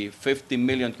actually 50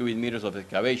 million cubic meters of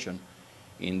excavation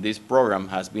in this program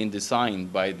has been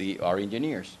designed by our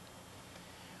engineers.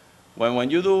 When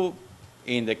you do,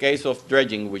 in the case of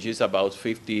dredging, which is about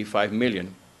 55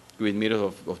 million cubic meters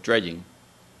of dredging,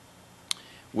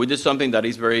 we did something that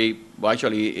is very, well,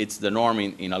 actually it's the norm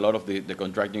in a lot of the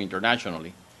contracting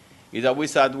internationally, is that we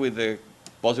sat with the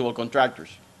possible contractors.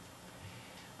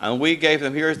 And we gave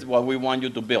them, here's what we want you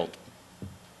to build.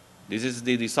 This is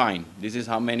the design. This is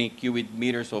how many cubic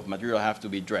meters of material have to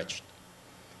be dredged.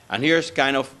 And here's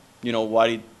kind of,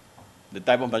 the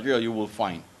type of material you will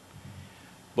find.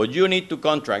 But you need to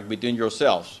contract between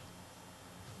yourselves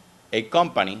a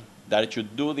company that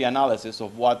should do the analysis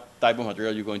of what type of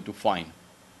material you're going to find.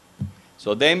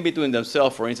 So then between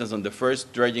themselves, for instance, on the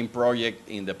first dredging project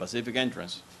in the Pacific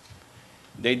entrance,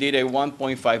 they did a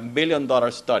 $1.5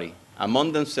 billion study.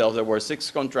 Among themselves, there were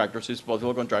 6 contractors, 6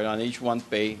 possible contractors, and each one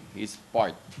paid his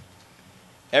part.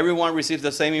 Everyone receives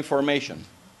the same information.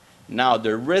 Now,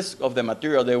 the risk of the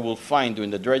material they will find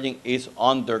during the dredging is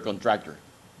on their contractor,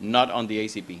 not on the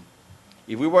ACP.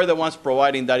 If we were the ones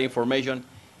providing that information,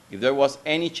 if there was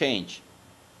any change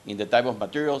in the type of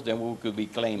materials, then we could be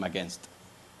claimed against.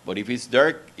 But if it's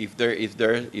their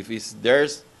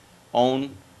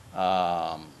own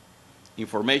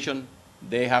information,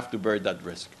 they have to bear that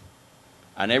risk.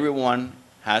 And everyone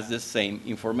has the same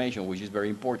information, which is very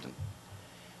important.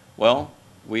 Well,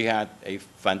 we had a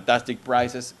fantastic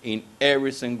prices in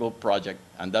every single project,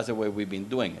 and that's the way we've been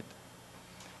doing it.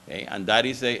 Okay? And that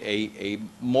is a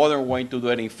modern way to do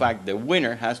it. In fact, the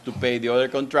winner has to pay the other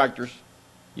contractors,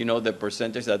 the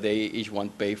percentage that they each one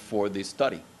pay for this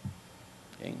study.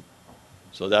 Okay?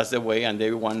 So that's the way, and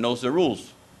everyone knows the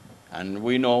rules. And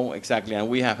we know exactly, and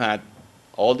we have had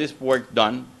all this work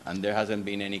done, and there hasn't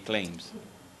been any claims.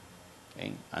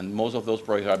 Okay? And most of those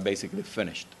projects are basically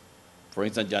finished. For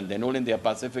instance, Jan Denul in the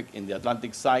Pacific, in the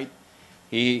Atlantic side,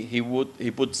 he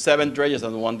put 7 dredges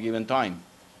at one given time.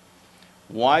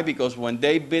 Why? Because when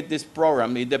they bid this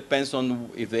program, it depends on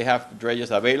if they have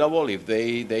dredges available, if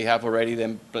they have already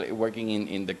them working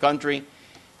in the country.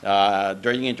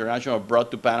 Dredging International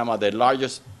brought to Panama the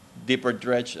largest deeper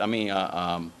dredge,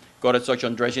 coated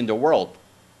suction dredge in the world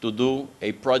to do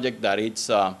a project that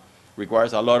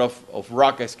requires a lot of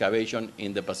rock excavation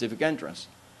in the Pacific entrance.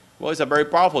 Well, it's a very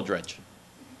powerful dredge.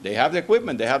 They have the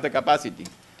equipment, they have the capacity.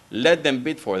 Let them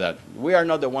bid for that. We are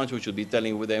not the ones who should be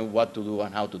telling them what to do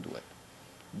and how to do it.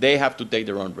 They have to take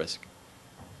their own risk.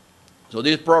 So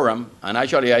this program, and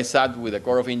actually I sat with the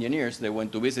Corps of Engineers, they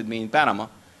went to visit me in Panama,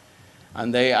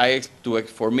 and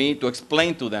for me to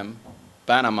explain to them,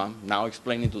 Panama, now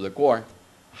explaining to the Corps,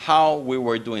 how we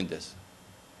were doing this.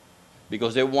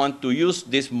 Because they want to use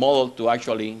this model to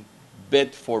actually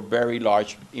bid for very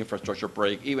large infrastructure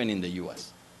projects, even in the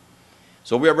US.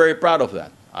 So we are very proud of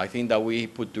that. I think that we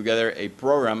put together a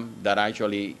program that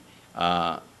actually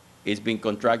is being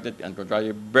contracted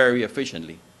very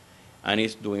efficiently, and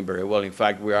is doing very well. In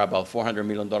fact, we are about $400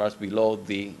 million below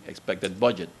the expected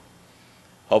budget.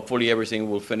 Hopefully everything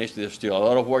will finish. There's still a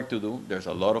lot of work to do. There's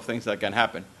a lot of things that can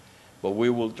happen, but we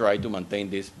will try to maintain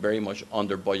this very much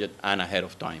under budget and ahead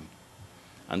of time.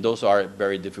 And those are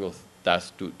very difficult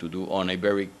tasks to do on a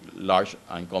very large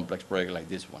and complex project like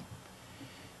this one.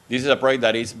 This is a project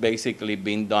that is basically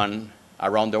being done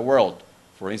around the world.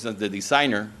 For instance, the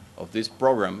designer of this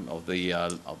program, of the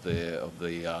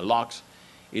locks,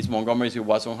 is Montgomery C.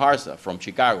 Watson Harsa from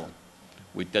Chicago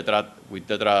with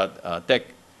Tetra Tech.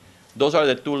 Those are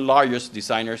the 2 largest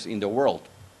designers in the world.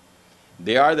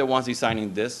 They are the ones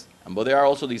designing this, but they are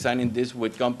also designing this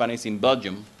with companies in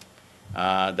Belgium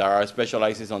that are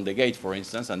specialized on the gate, for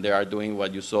instance, and they are doing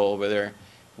what you saw over there,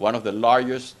 one of the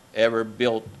largest ever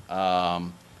built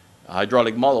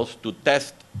hydraulic models to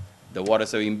test the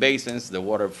water-saving basins, the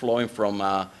water flowing from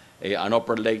an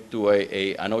upper lake to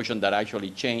an ocean that actually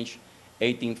changed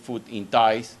 18 foot in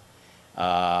tides,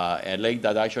 a lake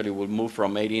that actually will move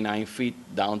from 89 feet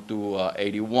down to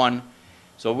 81.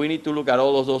 So we need to look at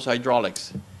all of those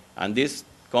hydraulics. And this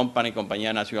company,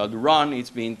 Compañía Nacional Durán, it's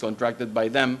being contracted by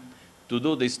them to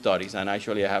do these studies, and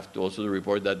actually I have to also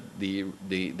report that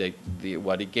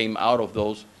what it came out of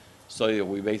those studies that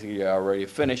we basically already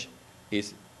finished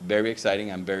is very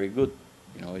exciting and very good.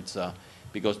 You know, it's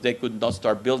because they could not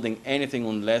start building anything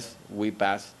unless we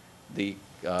pass the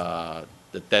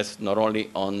test not only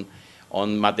on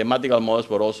mathematical models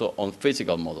but also on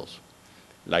physical models,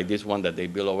 like this one that they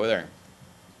built over there.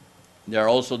 They are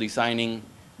also designing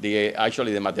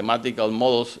actually the mathematical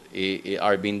models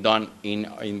are being done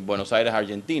in Buenos Aires,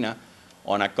 Argentina,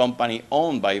 on a company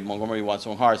owned by Montgomery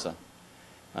Watson Harza,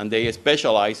 and they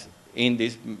specialize in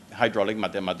these hydraulic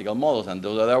mathematical models, and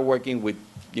those that are working with,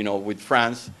 you know, with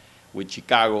France, with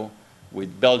Chicago,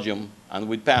 with Belgium, and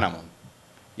with Panama.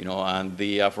 You know, and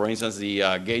for instance,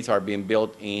 the gates are being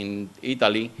built in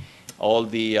Italy. All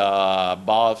the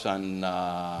valves and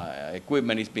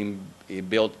equipment is being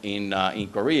built in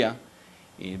Korea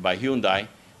by Hyundai.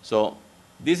 So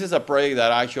this is a project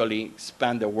that actually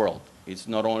spans the world. It's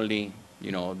not only,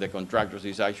 you know, the contractors.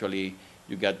 It's actually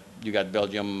you got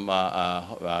Belgium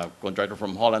contractor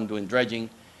from Holland doing dredging.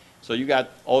 So you got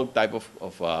all type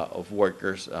of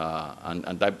workers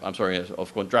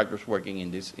of contractors working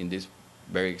in this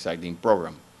very exciting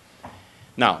program.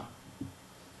 Now,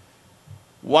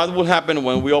 what will happen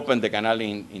when we open the canal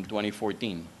in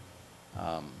 2014?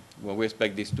 When we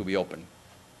expect this to be open?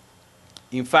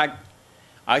 In fact,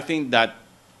 I think that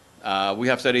we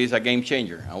have said it is a game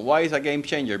changer. And why is a game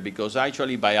changer? Because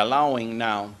actually by allowing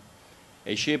now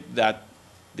a ship that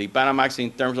the Panamax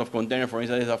in terms of container, for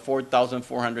instance, is a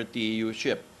 4,400 TEU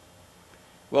ship.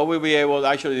 Well, we'll be able,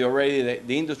 actually already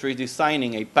the industry is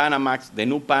designing a Panamax, the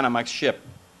new Panamax ship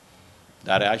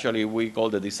that actually we call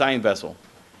the design vessel,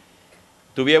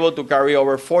 to be able to carry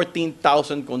over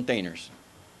 14,000 containers,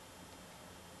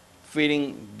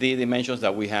 fitting the dimensions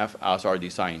that we have as our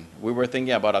design. We were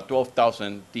thinking about a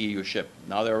 12,000 TEU ship.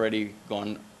 Now they're already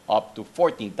gone up to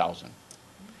 14,000.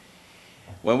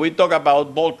 When we talk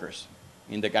about bulkers,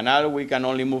 in the canal we can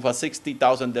only move a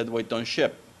 60,000 deadweight ton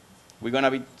ship. We're going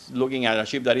to be looking at a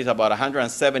ship that is about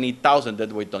 170,000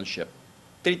 deadweight ton ship,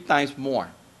 3 times more,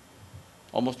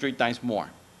 almost 3 times more.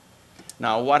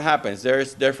 Now, what happens?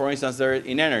 For instance,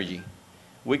 in energy,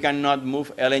 we cannot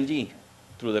move LNG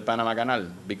through the Panama Canal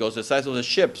because the size of the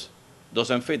ships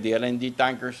doesn't fit. The LNG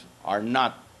tankers are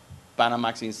not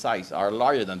Panamax in size, are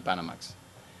larger than Panamax.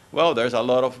 Well, there's a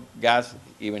lot of gas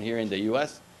even here in the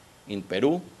U.S., in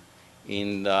Peru,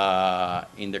 in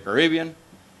the Caribbean,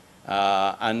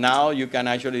 and now you can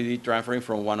actually be transferring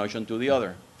from one ocean to the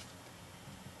other.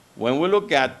 When we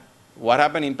look at what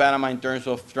happened in Panama in terms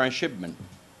of transshipment,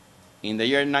 in the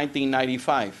year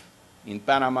 1995, in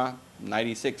Panama,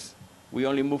 96, we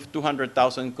only moved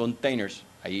 200,000 containers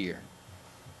a year.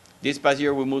 This past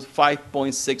year, we moved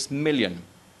 5.6 million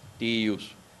TEUs.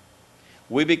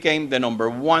 We became the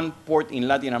 #1 port in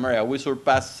Latin America. We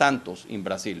surpassed Santos in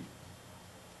Brazil,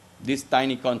 this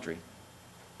tiny country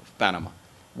of Panama.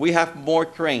 We have more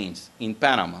cranes in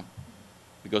Panama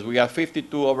because we have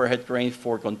 52 overhead cranes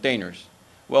for containers.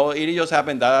 Well, it just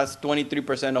happened that that's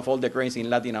 23% of all the cranes in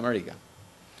Latin America.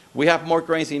 We have more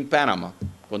cranes in Panama,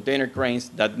 container cranes,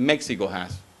 that Mexico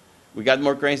has. We got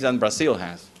more cranes than Brazil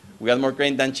has. We got more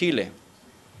cranes than Chile.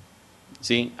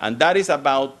 See, and that is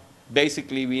about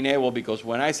basically being able, because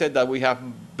when I said that we have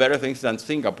better things than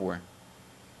Singapore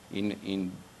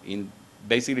in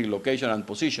basically location and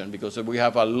position, because we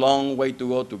have a long way to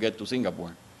go to get to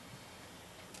Singapore.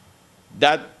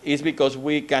 That is because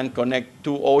we can connect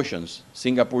 2 oceans.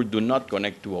 Singapore do not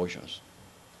connect 2 oceans.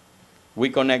 We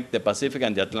connect the Pacific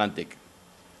and the Atlantic.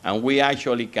 And we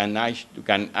actually can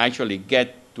actually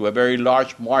get to a very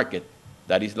large market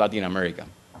that is Latin America.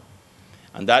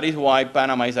 And that is why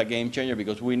Panama is a game changer,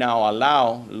 because we now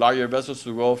allow larger vessels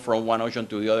to go from one ocean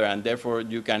to the other, and therefore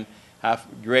you can have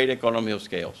great economies of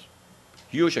scale,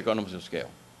 huge economies of scale.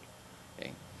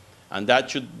 Okay. And that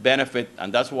should benefit,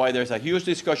 and that's why there's a huge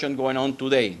discussion going on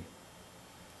today.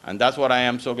 And that's what I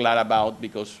am so glad about,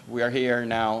 because we are here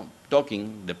now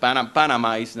talking.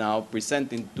 Panama is now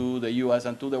presenting to the U.S.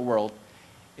 and to the world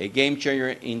a game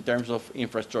changer in terms of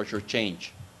infrastructure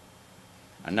change.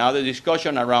 And now the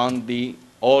discussion around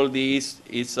all these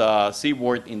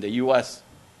seaboard in the U.S.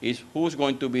 is who's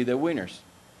going to be the winners.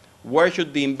 Where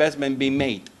should the investment be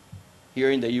made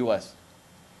here in the U.S.?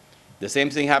 The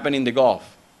same thing happened in the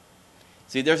Gulf.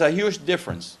 See, there's a huge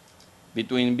difference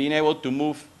between being able to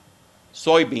move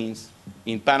soybeans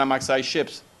in Panamax-sized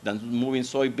ships than moving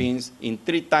soybeans in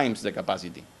 3 times the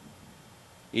capacity.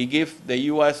 It gives the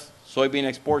U.S. soybean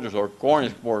exporters or corn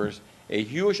exporters a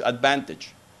huge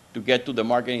advantage to get to the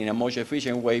market in a much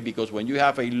efficient way, because when you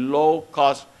have a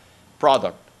low-cost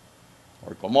product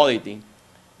or commodity,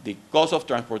 the cost of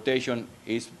transportation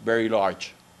is very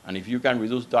large. And if you can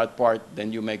reduce that part,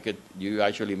 then you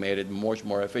actually made it much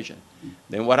more efficient.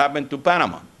 Then what happened to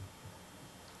Panama?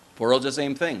 For us, the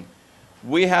same thing.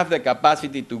 We have the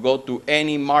capacity to go to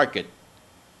any market.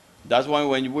 That's why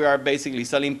when we are basically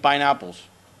selling pineapples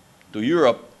to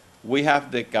Europe, we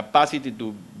have the capacity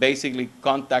to basically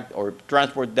contact or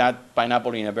transport that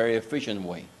pineapple in a very efficient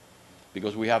way.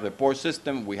 Because we have the port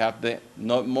system, we have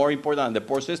more important than the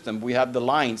port system, we have the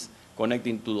lines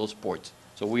connecting to those ports.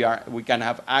 So we can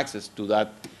have access to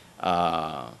that,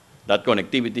 that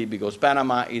connectivity, because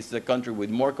Panama is the country with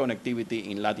more connectivity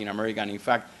in Latin America, and in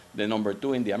fact, the number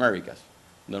 2 in the Americas.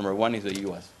 Number 1 is the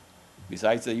US.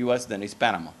 Besides the US, then it's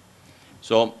Panama.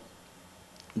 So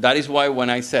that is why when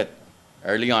I said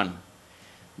early on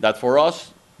that for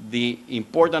us, the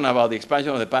important about the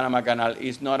expansion of the Panama Canal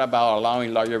is not about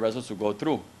allowing larger vessels to go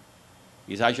through.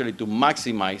 It's actually to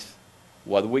maximize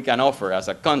what we can offer as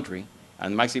a country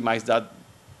and maximize that,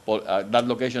 that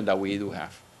location that we do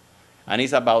have. And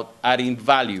it's about adding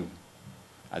value.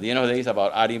 At the end of the day, it's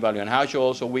about adding value, and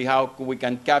how we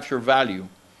can capture value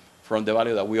from the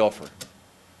value that we offer.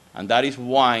 And that is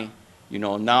why, you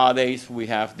know, nowadays we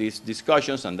have these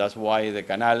discussions, and that's why the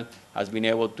Canal has been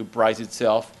able to price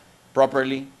itself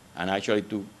properly and actually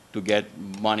to get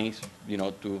monies, you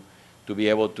know, to be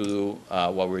able to do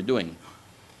what we're doing.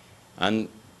 And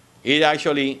it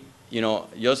actually, you know,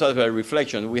 just as a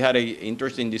reflection, we had an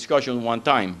interesting discussion one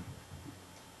time,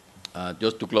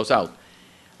 just to close out,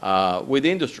 with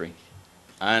the industry.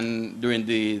 And during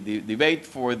the debate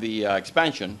for the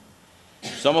expansion,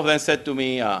 some of them said to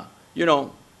me, you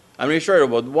know, I'm really sure,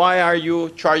 but why are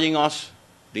you charging us,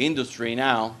 the industry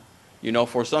now, you know,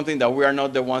 for something that we are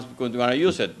not the ones going to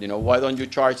use it? You know, why don't you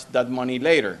charge that money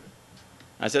later?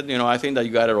 I said, you know, I think that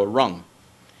you got it all wrong.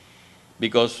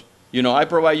 Because, you know, I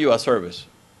provide you a service.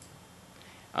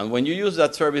 And when you use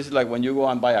that service, it's like when you go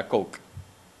and buy a Coke.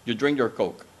 You drink your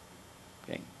Coke.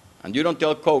 Okay? And you don't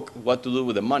tell Coke what to do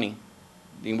with the money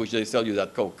in which they sell you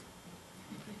that Coke.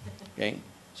 Okay?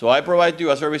 So I provide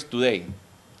you a service today.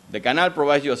 The Canal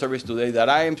provides you a service today that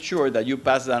I am sure that you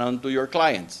pass that on to your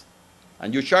clients.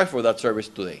 And you charge for that service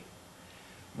today.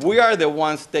 We are the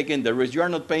ones taking the risk. You are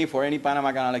not paying for any Panama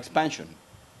Canal expansion.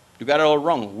 You got it all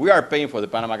wrong. We are paying for the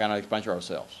Panama Canal expansion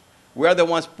ourselves. We are the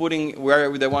ones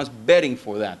betting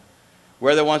for that.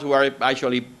 We're the ones who are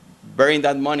actually burying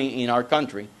that money in our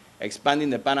country, expanding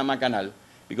the Panama Canal,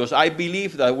 because I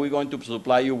believe that we're going to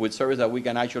supply you with service that we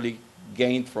can actually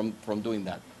gain from doing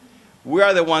that. We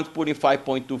are the ones putting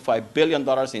 $5.25 billion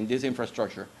in this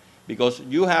infrastructure, because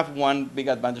you have one big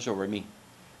advantage over me,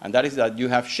 and that is that you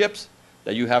have ships,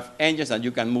 that you have engines, and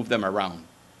you can move them around.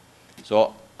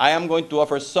 So I am going to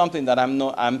offer something that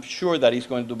I'm sure that is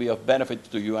going to be of benefit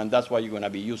to you, and that's why you're going to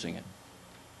be using it.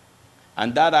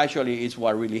 And that actually is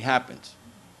what really happens.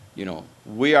 You know,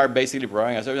 we are basically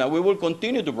providing a service, and we will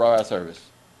continue to provide a service.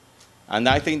 And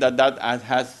I think that that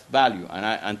has value.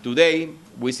 And today,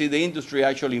 we see the industry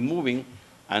actually moving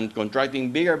and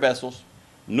contracting bigger vessels,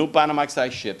 new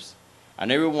Panamax-sized ships,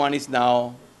 and everyone is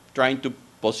now trying to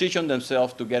position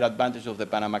themselves to get advantage of the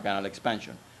Panama Canal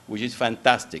expansion, which is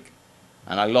fantastic.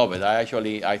 And I love it.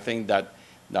 I think that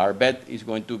our bet is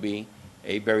going to be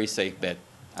a very safe bet.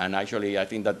 And actually, I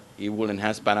think that it will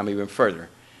enhance Panama even further.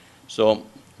 So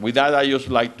with that, I just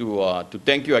like to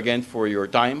thank you again for your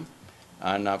time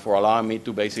and for allowing me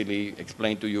to basically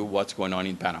explain to you what's going on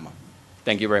in Panama.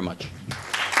 Thank you very much.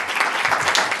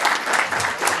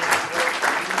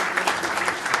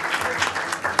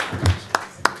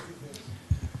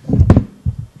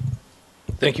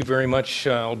 Thank you very much,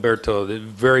 Alberto.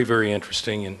 Very, very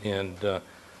interesting.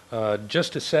 And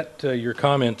just to set your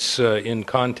comments in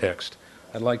context,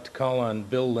 I'd like to call on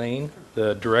Bill Lane,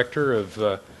 the Director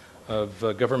of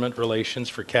Government Relations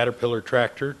for Caterpillar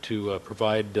Tractor, to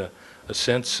provide a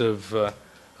sense of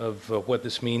what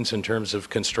this means in terms of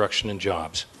construction and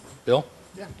jobs. Bill?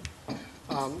 Yeah.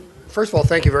 First of all,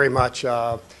 thank you very much.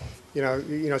 You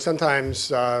know,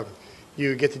 sometimes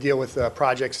you get to deal with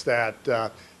projects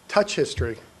that touch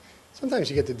history. Sometimes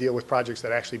you get to deal with projects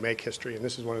that actually make history, and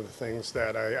this is one of the things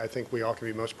that I think we all can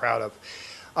be most proud of.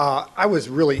 I was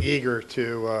really eager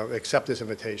to accept this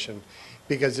invitation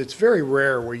because it's very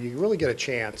rare where you really get a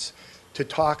chance to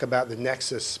talk about the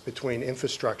nexus between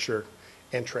infrastructure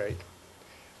and trade.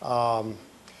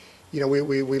 You know,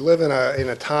 we live in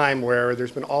a time where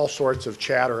there's been all sorts of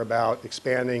chatter about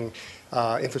expanding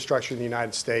infrastructure in the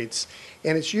United States,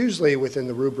 and it's usually within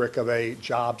the rubric of a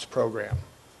jobs program.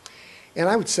 And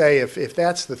I would say if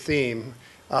that's the theme,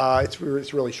 it's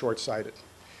really short-sighted,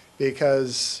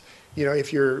 because you know,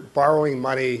 if you're borrowing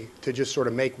money to just sort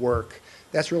of make work,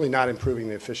 that's really not improving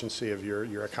the efficiency of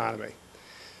your economy.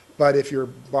 But if you're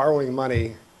borrowing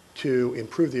money to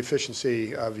improve the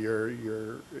efficiency of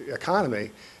your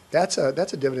economy, that's a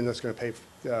dividend that's going to pay,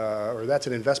 or that's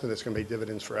an investment that's going to pay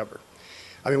dividends forever.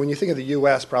 I mean, when you think of the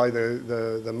U.S., probably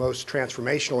the most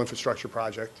transformational infrastructure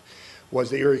project was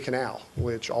the Erie Canal,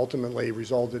 which ultimately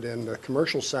resulted in the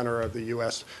commercial center of the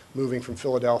U.S. moving from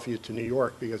Philadelphia to New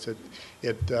York because it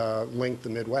linked the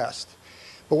Midwest.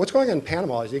 But what's going on in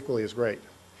Panama is equally as great.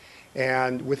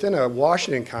 And within a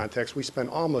Washington context, we spend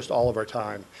almost all of our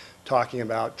time talking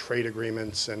about trade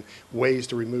agreements and ways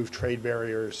to remove trade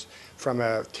barriers from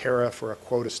a tariff or a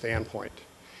quota standpoint.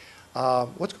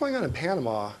 What's going on in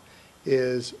Panama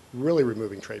is really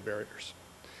removing trade barriers.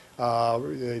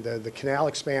 The canal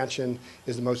expansion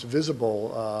is the most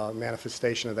visible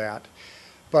manifestation of that.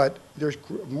 But there's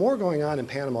more going on in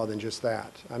Panama than just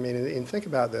that. I mean, and think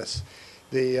about this.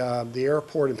 The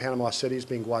airport in Panama City is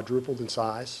being quadrupled in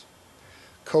size.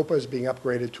 Copa is being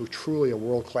upgraded to truly a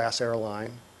world-class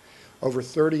airline. Over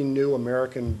 30 new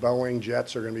American Boeing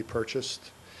jets are going to be purchased,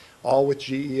 all with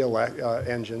GE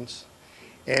engines.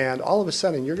 And all of a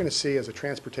sudden, you're going to see as a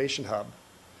transportation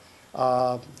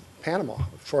hub, Panama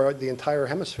for the entire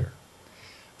hemisphere.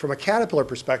 From a Caterpillar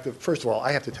perspective, first of all,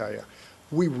 I have to tell you,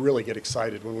 we really get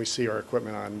excited when we see our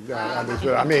equipment on these.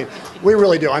 I mean, we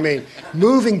really do. I mean,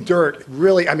 moving dirt,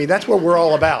 really, I mean, that's what we're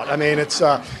all about. I mean, it's,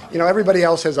 you know, everybody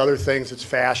else has other things. It's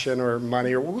fashion or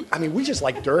money. Or I mean, we just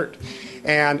like dirt.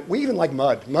 And we even like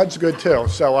mud. Mud's good, too.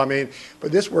 So, I mean,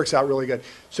 but this works out really good.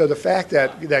 So the fact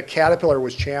that Caterpillar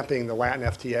was championing the Latin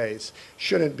FTAs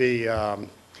shouldn't be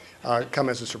come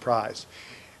as a surprise.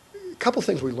 A couple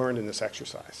things we learned in this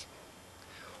exercise.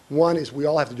 One is we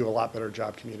all have to do a lot better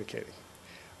job communicating.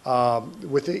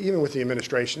 Even with the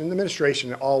administration. And the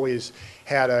administration always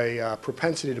had a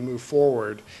propensity to move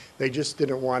forward. They just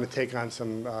didn't want to take on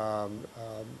some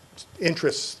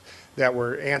interests that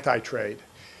were anti-trade.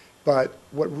 But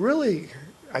what really,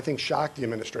 I think, shocked the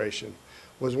administration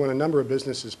was when a number of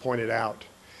businesses pointed out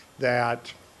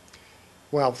that,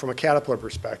 well, from a Caterpillar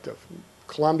perspective,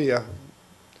 Colombia,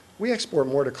 we export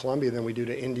more to Colombia than we do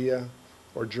to India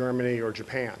or Germany or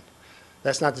Japan.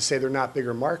 That's not to say they're not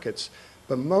bigger markets,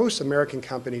 but most American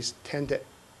companies tend to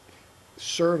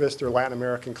service their Latin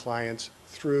American clients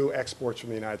through exports from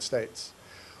the United States.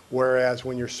 Whereas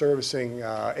when you're servicing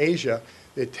Asia,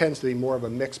 it tends to be more of a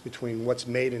mix between what's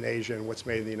made in Asia and what's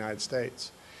made in the United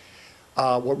States.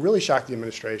 What really shocked the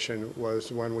administration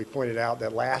was when we pointed out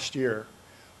that last year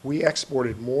we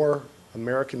exported more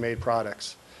American-made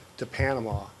products to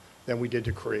Panama than we did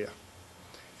to Korea.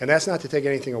 And that's not to take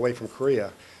anything away from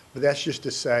Korea, but that's just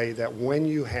to say that when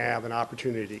you have an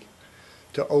opportunity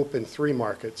to open 3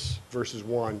 markets versus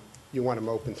 1, you want them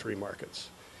open 3 markets.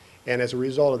 And as a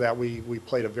result of that, we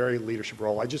played a very leadership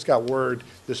role. I just got word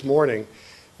this morning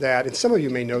that, and some of you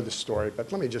may know this story,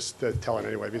 but let me just tell it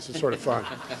anyway because it's sort of fun.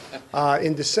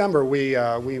 In December, we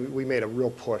made a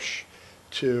real push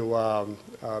to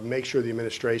make sure the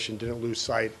administration didn't lose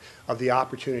sight of the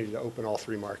opportunity to open all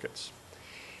 3 markets.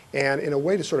 And in a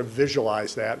way to sort of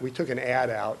visualize that, we took an ad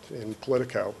out in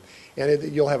Politico, and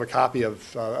you'll have a copy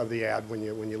of the ad when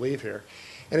you leave here.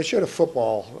 And it showed a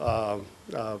football,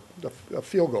 a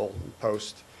field goal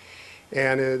post.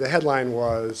 And the headline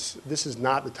was, "This is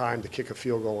not the time to kick a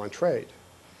field goal on trade."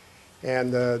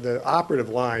 And the operative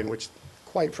line, which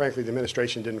quite frankly the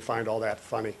administration didn't find all that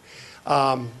funny,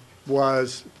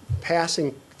 was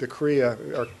passing the Korea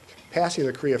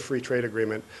Free Trade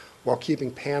Agreement while keeping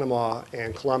Panama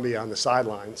and Colombia on the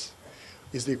sidelines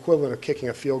is the equivalent of kicking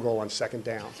a field goal on 2nd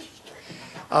down.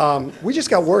 We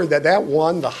just got word that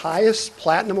won the highest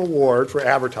platinum award for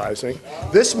advertising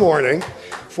this morning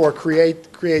for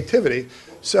creativity.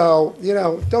 So, you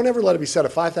know, don't ever let it be said a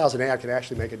 5,000 ad can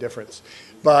actually make a difference.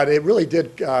 But it really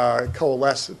did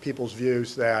coalesce people's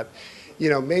views that, you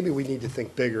know, maybe we need to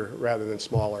think bigger rather than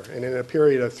smaller. And in a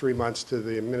period of 3 months, to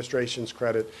the administration's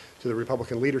credit, to the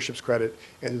Republican leadership's credit,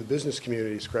 and to the business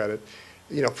community's credit,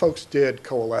 you know, folks did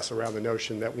coalesce around the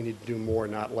notion that we need to do more,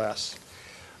 not less.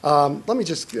 Let me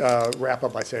just wrap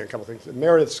up by saying a couple things.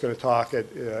 Meredith's going to talk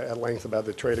at length about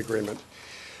the trade agreement.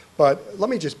 But let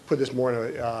me just put this more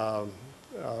in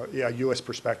a U.S.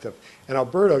 perspective. And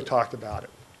Alberto talked about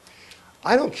it.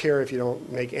 I don't care if you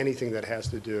don't make anything that has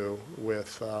to do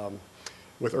with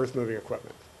earth-moving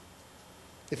equipment.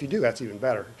 If you do, that's even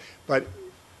better. But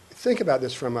think about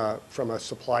this from a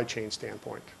supply chain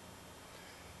standpoint.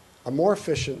 A more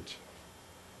efficient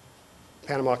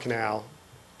Panama Canal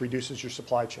reduces your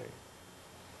supply chain,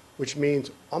 which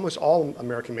means almost all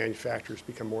American manufacturers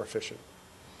become more efficient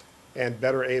and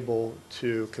better able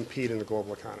to compete in the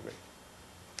global economy.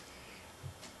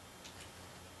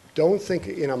 Don't think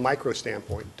in a micro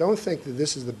standpoint. Don't think that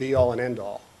this is the be-all and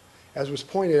end-all. As was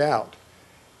pointed out,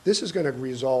 this is going to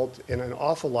result in an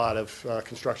awful lot of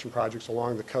construction projects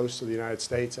along the coast of the United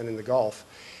States and in the Gulf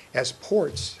as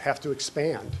ports have to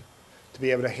expand to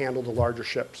be able to handle the larger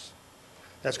ships.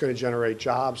 That's going to generate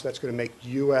jobs. That's going to make the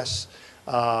U.S.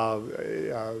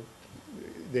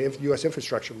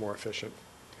 infrastructure more efficient.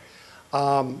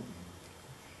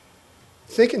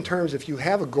 Think in terms, if you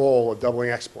have a goal of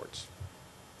doubling exports,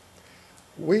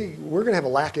 we're going to have a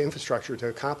lack of infrastructure to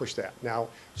accomplish that. Now,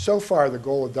 so far, the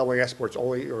goal of doubling exports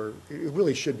it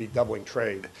really should be doubling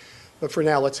trade. But for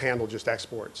now, let's handle just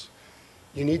exports.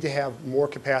 You need to have more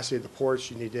capacity at the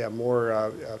ports. You need to have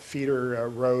more feeder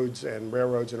roads and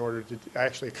railroads in order to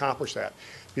actually accomplish that.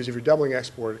 Because if you're doubling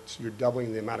exports, you're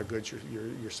doubling the amount of goods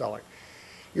you're selling.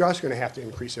 You're also going to have to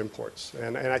increase imports.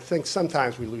 And I think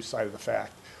sometimes we lose sight of the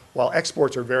fact. While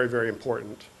exports are very, very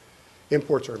important,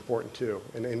 imports are important too.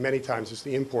 And many times it's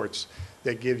the imports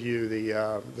that give you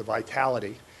the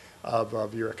vitality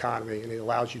of your economy, and it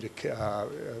allows you to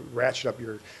ratchet up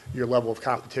your level of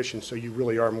competition so you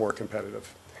really are more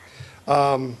competitive.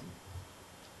 Let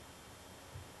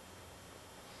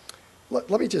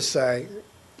me just say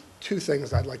two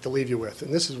things I'd like to leave you with,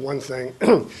 and this is one thing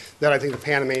that I think the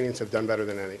Panamanians have done better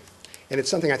than any, and it's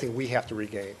something I think we have to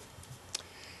regain.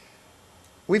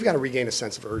 We've got to regain a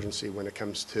sense of urgency when it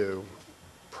comes to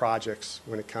projects,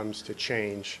 when it comes to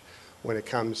change, when it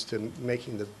comes to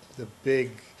making the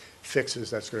big fixes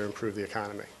that's going to improve the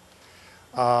economy.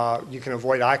 You can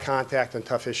avoid eye contact on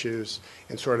tough issues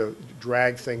and sort of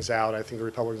drag things out. I think the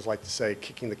Republicans like to say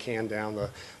kicking the can down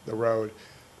the road.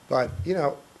 But, you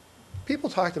know, people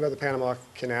talked about the Panama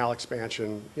Canal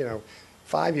expansion, you know,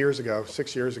 5 years ago,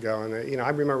 6 years ago, and you know, I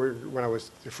remember when I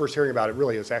was first hearing about it,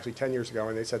 really, it was actually 10 years ago,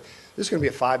 and they said, this is going to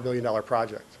be a $5 billion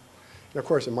project. And of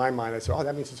course, in my mind, I said, oh,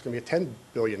 that means it's going to be a $10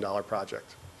 billion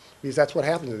project, because that's what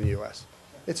happens in the U.S.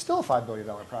 It's still a $5 billion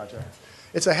project.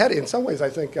 It's ahead, in some ways, I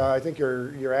think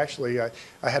you're actually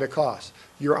ahead of cost.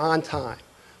 You're on time.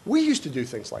 We used to do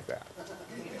things like that.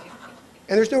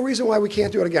 And there's no reason why we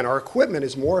can't do it again. Our equipment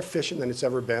is more efficient than it's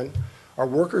ever been. Our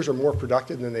workers are more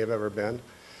productive than they've ever been.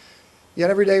 Yet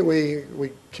every day we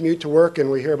commute to work and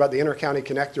we hear about the inter-county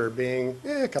connector being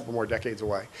a couple more decades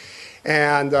away.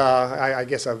 And I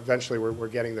guess eventually we're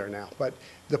getting there now. But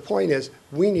the point is,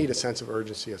 we need a sense of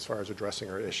urgency as far as addressing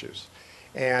our issues.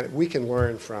 And we can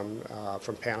learn from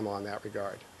Panama in that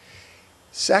regard.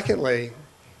 Secondly,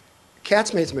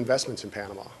 CAT's made some investments in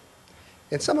Panama.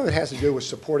 And some of it has to do with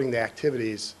supporting the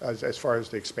activities as far as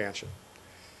the expansion.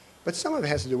 But some of it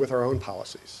has to do with our own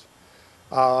policies.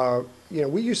 You know,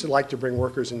 we used to like to bring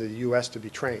workers into the U.S. to be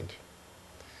trained.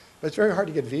 But it's very hard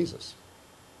to get visas.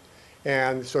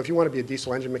 And so if you want to be a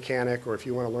diesel engine mechanic or if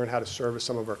you want to learn how to service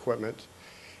some of our equipment,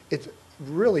 it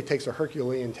really takes a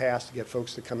Herculean task to get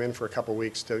folks to come in for a couple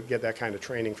weeks to get that kind of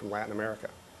training from Latin America.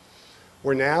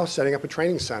 We're now setting up a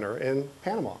training center in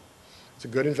Panama. It's a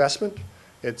good investment.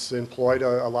 It's employed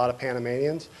a lot of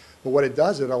Panamanians. But what it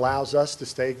does, it allows us to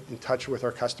stay in touch with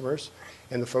our customers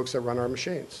and the folks that run our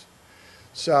machines.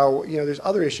 So, you know, there's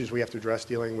other issues we have to address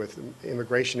dealing with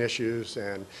immigration issues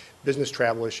and business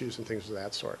travel issues and things of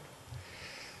that sort.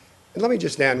 And let me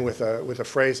just end with a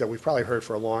phrase that we've probably heard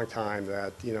for a long time,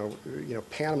 that, you know,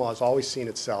 Panama has always seen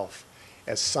itself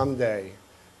as someday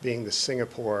being the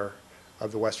Singapore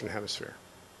of the Western Hemisphere.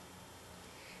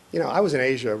 You know, I was in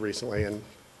Asia recently, and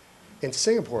in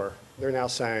Singapore, they're now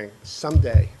saying,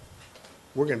 someday,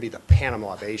 we're going to be the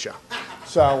Panama of Asia.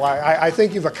 So I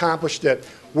think you've accomplished it.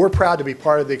 We're proud to be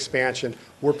part of the expansion.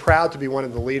 We're proud to be one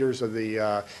of the leaders of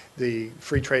the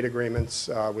free trade agreements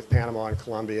with Panama and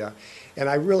Colombia. And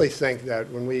I really think that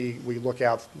when we look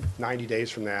out 90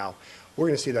 days from now, we're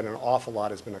going to see that an awful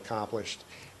lot has been accomplished.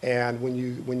 And when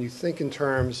you think in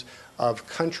terms of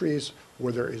countries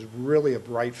where there is really a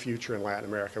bright future in Latin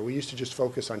America, we used to just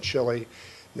focus on Chile.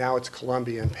 Now it's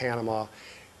Colombia and Panama.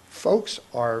 Folks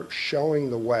are showing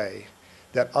the way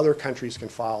that other countries can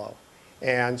follow.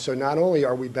 And so not only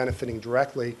are we benefiting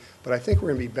directly, but I think we're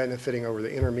going to be benefiting over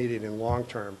the intermediate and long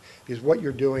term, because what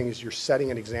you're doing is you're setting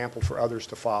an example for others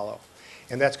to follow.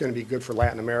 And that's going to be good for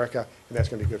Latin America, and that's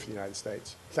going to be good for the United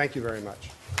States. Thank you very much.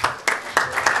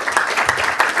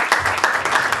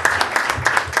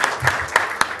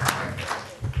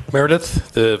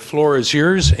 Meredith, the floor is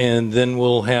yours, and then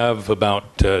we'll have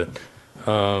about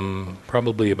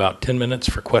probably about 10 minutes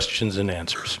for questions and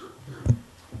answers.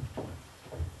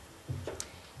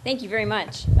 Thank you very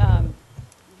much.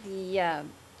 You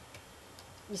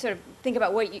sort of think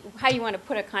about how you want to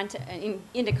put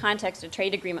into context a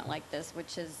trade agreement like this,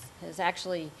 which has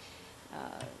actually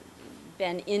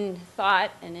been in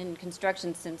thought and in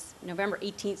construction since November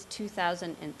 18th,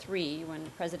 2003, when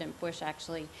President Bush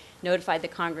actually notified the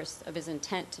Congress of his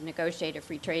intent to negotiate a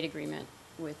free trade agreement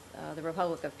with the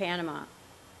Republic of Panama.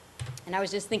 And I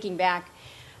was just thinking back,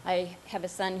 I have a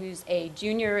son who's a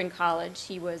junior in college.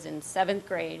 He was in 7th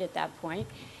grade at that point,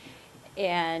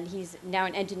 and he's now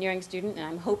an engineering student, and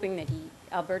I'm hoping that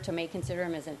Alberto may consider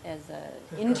him as an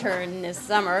intern this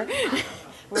summer,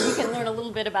 where he can learn a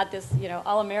little bit about this,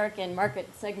 all-American market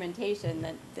segmentation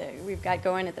that we've got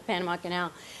going at the Panama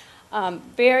Canal.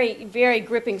 Very, very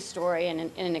gripping story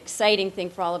and an exciting thing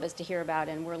for all of us to hear about,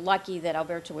 and we're lucky that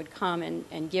Alberto would come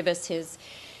and give us his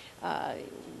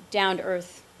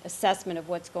down-to-earth assessment of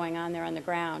what's going on there on the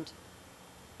ground.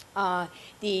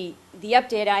 The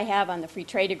update I have on the free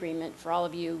trade agreement, for all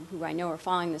of you who I know are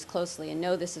following this closely and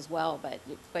know this as well,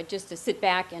 but just to sit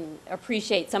back and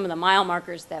appreciate some of the mile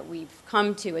markers that we've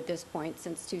come to at this point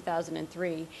since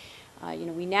 2003.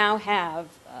 We now have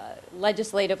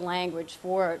legislative language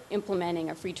for implementing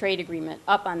a free trade agreement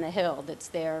up on the Hill that's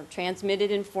there,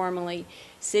 transmitted informally,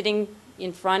 sitting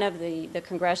in front of the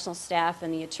congressional staff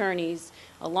and the attorneys,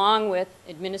 along with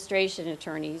administration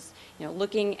attorneys,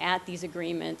 looking at these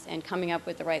agreements and coming up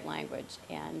with the right language.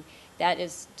 And that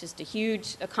is just a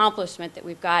huge accomplishment that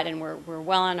we've got, and we're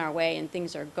well on our way, and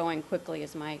things are going quickly,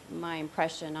 is my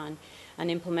impression on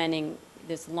implementing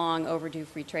this long overdue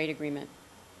free trade agreement.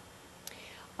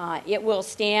 It will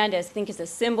stand, I think, as a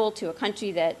symbol to a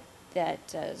country that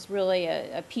is really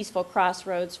a peaceful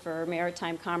crossroads for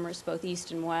maritime commerce, both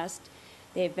east and west.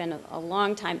 They've been a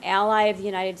long-time ally of the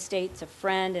United States, a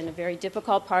friend in a very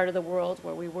difficult part of the world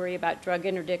where we worry about drug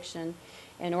interdiction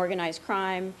and organized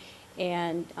crime,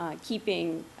 and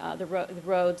keeping the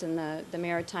roads and the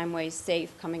maritime ways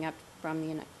safe coming up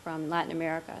from Latin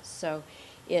America. So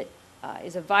it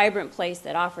is a vibrant place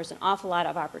that offers an awful lot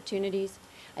of opportunities.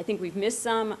 I think we've missed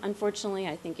some, unfortunately.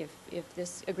 I think if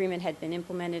this agreement had been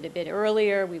implemented a bit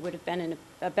earlier, we would have been in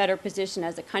a better position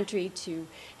as a country to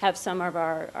have some of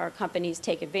our companies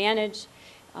take advantage.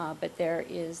 But there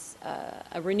is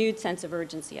a renewed sense of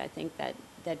urgency, I think,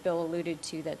 that Bill alluded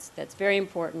to that's very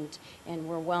important, and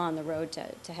we're well on the road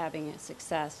to having a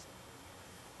success.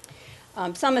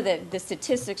 Some of the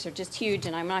statistics are just huge,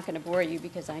 and I'm not going to bore you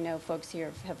because I know folks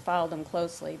here have followed them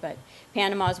closely, but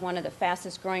Panama is one of the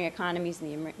fastest growing economies in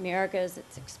the Americas.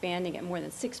 It's expanding at more than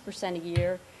 6% a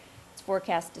year. It's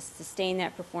forecast to sustain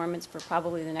that performance for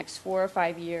probably the next 4 or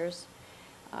 5 years.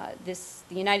 The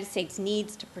United States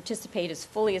needs to participate as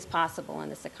fully as possible in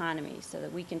this economy so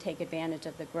that we can take advantage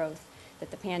of the growth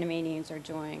that the Panamanians are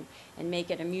enjoying and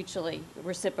make it a mutually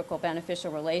reciprocal,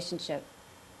 beneficial relationship.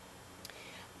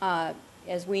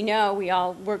 As we know, we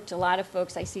all worked, a lot of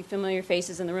folks, I see familiar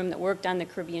faces in the room that worked on the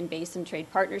Caribbean Basin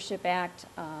Trade Partnership Act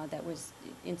that was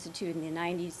instituted in the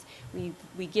 90s.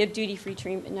 We give duty-free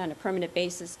treatment on a permanent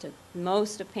basis to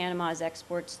most of Panama's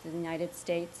exports to the United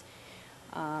States.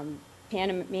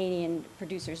 Panamanian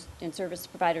producers and service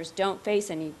providers don't face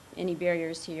any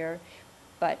barriers here,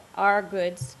 but our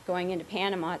goods going into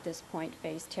Panama at this point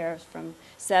face tariffs from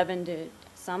 7 to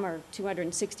some are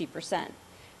 260%.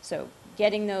 So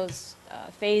getting those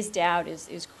phased out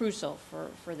is crucial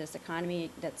for this economy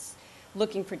that's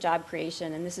looking for job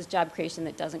creation, and this is job creation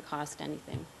that doesn't cost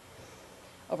anything.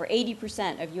 Over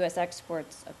 80% of U.S.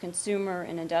 exports of consumer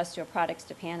and industrial products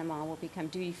to Panama will become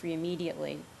duty-free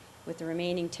immediately, with the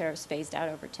remaining tariffs phased out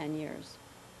over 10 years.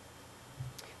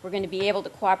 We're going to be able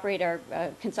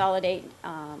to consolidate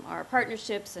our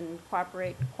partnerships and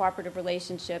cooperative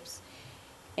relationships,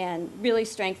 and really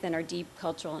strengthen our deep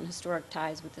cultural and historic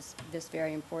ties with this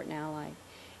very important ally.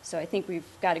 So I think we've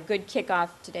got a good kickoff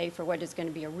today for what is going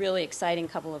to be a really exciting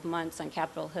couple of months on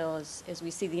Capitol Hill as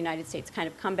we see the United States kind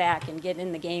of come back and get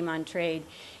in the game on trade,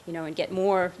 and get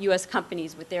more U.S.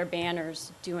 companies with their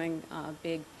banners doing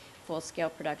big full-scale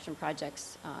production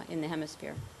projects in the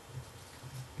hemisphere.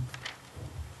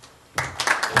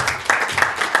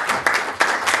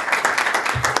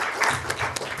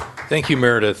 Thank you,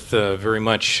 Meredith, very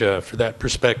much for that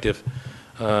perspective.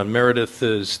 Meredith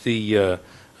is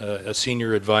a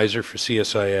senior advisor for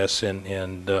CSIS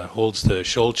and holds the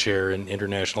Scholl Chair in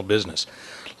International Business.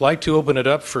 I'd like to open it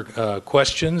up for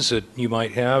questions that you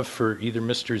might have for either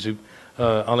Mr.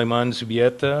 Alem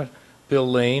Zubieta,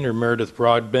 Bill Lane, or Meredith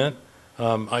Broadbent.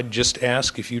 I'd just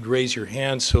ask if you'd raise your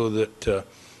hand so that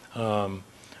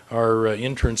our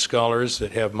intern scholars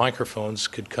that have microphones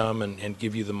could come and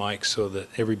give you the mic so that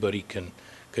everybody can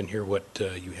hear what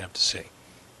you have to say.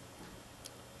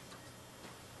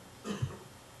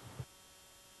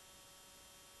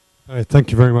 Hi,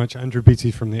 thank you very much. Andrew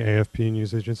Beattie from the AFP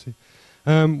News Agency.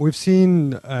 We've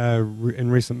seen in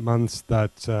recent months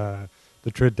that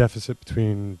the trade deficit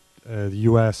between the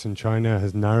U.S. and China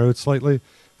has narrowed slightly.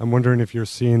 I'm wondering if you're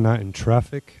seeing that in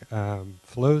traffic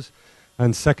flows,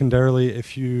 and secondarily,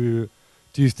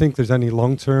 do you think there's any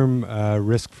long-term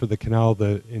risk for the canal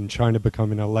in China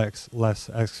becoming a less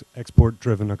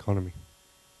export-driven economy?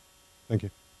 Thank you.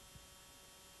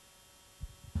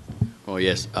 Oh,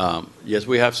 yes. Yes,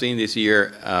 we have seen this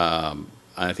year,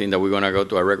 I think that we're going to go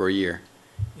to a record year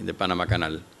in the Panama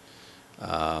Canal.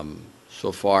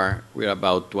 So far, we're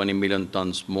about 20 million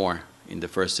tons more in the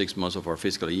first 6 months of our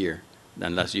fiscal year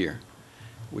than last year,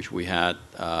 which we had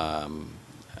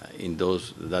in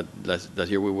those, last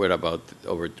year we were about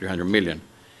over 300 million.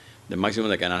 The maximum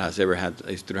the canal has ever had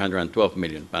is 312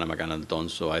 million Panama Canal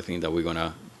tons, so I think that we're going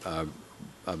to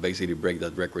basically break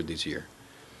that record this year.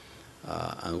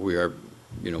 And we are,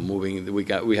 moving.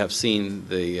 We have seen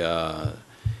the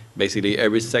basically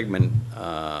every segment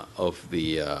of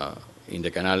the in the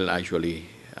canal actually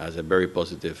has a very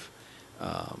positive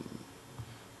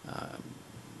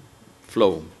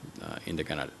flow in the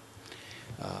canal.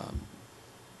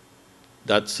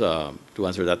 That's to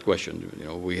answer that question.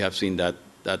 We have seen that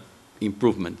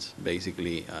improvement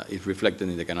basically is reflected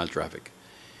in the canal traffic.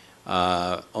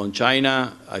 On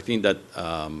China, I think that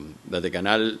that the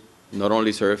canal not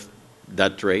only serves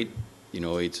that trade.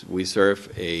 We serve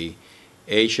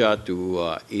Asia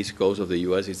to east coast of the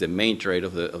U.S. is the main trade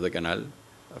of the canal,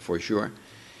 for sure.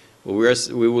 But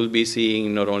we will be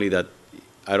seeing not only that.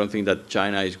 I don't think that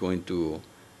China is going to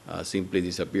simply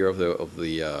disappear of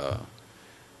the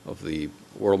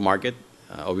world market.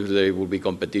 Obviously, there will be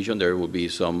competition. There will be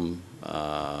some.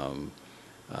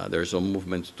 There are some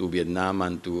movements to Vietnam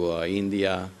and to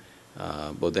India.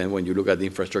 But then, when you look at the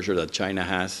infrastructure that China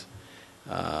has,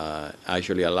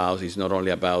 actually allows, it's not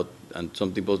only about, and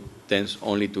some people tend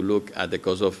only to look at the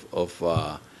cost of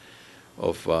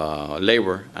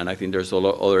labor, and I think there's a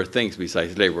lot other things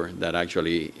besides labor that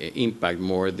actually impact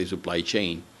more the supply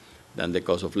chain than the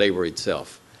cost of labor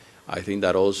itself. I think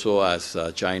that also as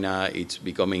China, it's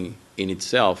becoming in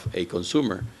itself a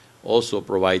consumer, also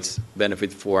provides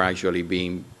benefit for actually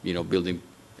being, building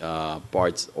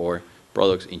parts or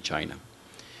products in China.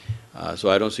 So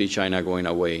I don't see China going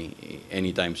away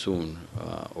anytime soon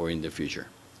or in the future.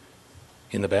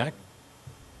 In the back?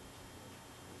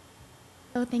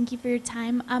 Oh, thank you for your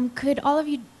time. Could all of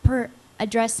you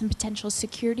address some potential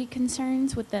security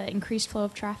concerns with the increased flow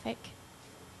of traffic?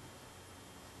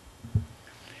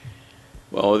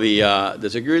 Well, the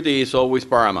security is always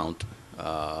paramount.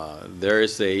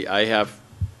 I have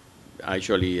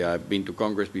actually been to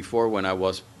Congress before when I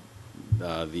was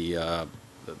the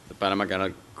Panama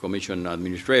Canal Commission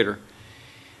administrator,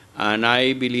 and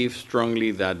I believe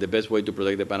strongly that the best way to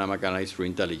protect the Panama Canal is through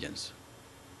intelligence.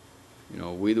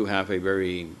 We do have a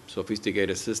very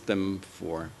sophisticated system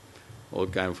for all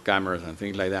kinds of cameras and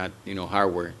things like that,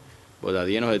 hardware, but at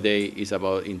the end of the day, it's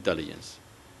about intelligence,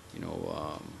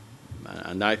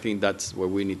 and I think that's where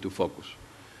we need to focus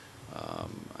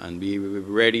and be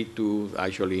ready to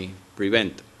actually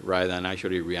prevent rather than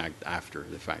actually react after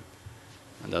the fact.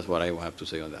 And that's what I have to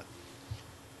say on that.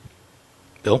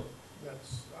 Bill?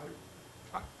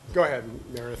 Go ahead,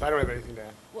 Meredith. I don't have anything to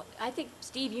add. Well, I think,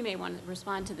 Steve, you may want to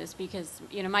respond to this because,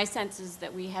 my sense is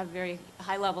that we have very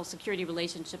high-level security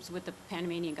relationships with the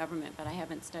Panamanian government, but I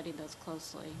haven't studied those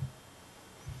closely.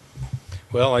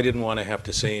 Well, I didn't want to have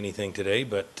to say anything today,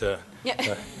 but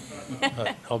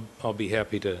I'll be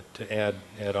happy to add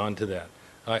on to that.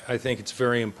 I think it's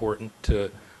very important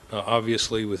to,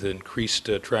 obviously, with increased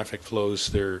traffic flows,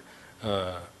 there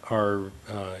are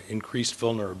increased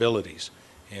vulnerabilities,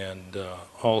 and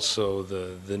also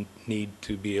the need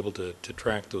to be able to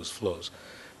track those flows.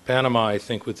 Panama, I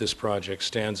think, with this project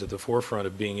stands at the forefront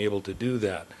of being able to do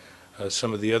that.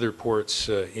 Some of the other ports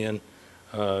in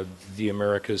the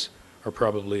Americas are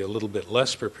probably a little bit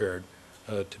less prepared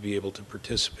to be able to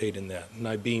participate in that. And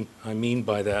I mean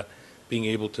by that being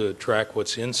able to track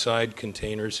what's inside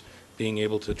containers, being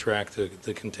able to track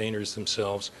the containers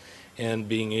themselves, and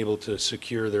being able to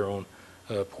secure their own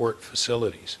port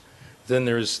facilities. Then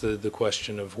there's the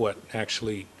question of what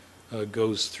actually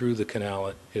goes through the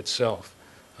canal itself.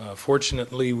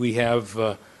 Fortunately, we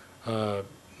have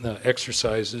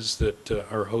exercises that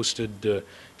are hosted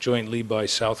jointly by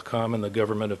Southcom and the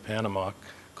government of Panama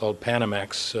called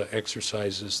Panamax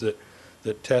exercises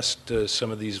that test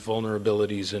some of these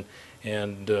vulnerabilities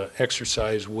and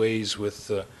exercise ways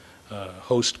with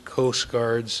host coast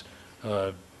guards,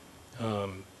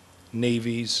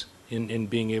 navies in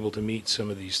being able to meet some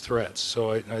of these threats.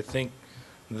 So I think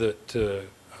that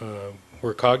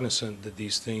we're cognizant that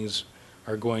these things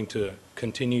are going to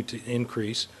continue to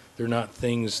increase. They're not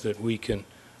things that we can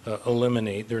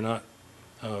eliminate. They're not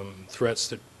threats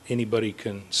that anybody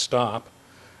can stop,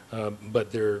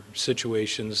 but there are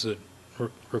situations that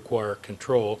require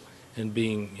control, and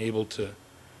being able to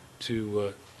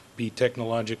be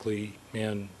technologically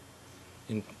and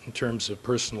in terms of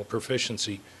personal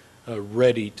proficiency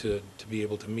ready to be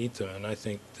able to meet them. And I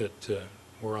think that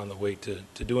we're on the way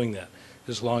to doing that,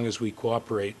 as long as we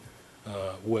cooperate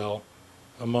well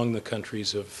among the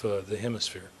countries of the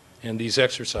hemisphere. And these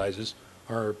exercises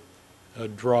are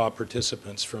draw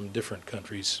participants from different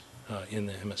countries in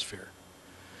the hemisphere.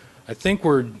 I think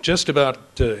we're just about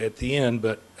at the end,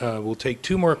 but we'll take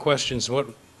two more questions. What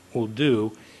we'll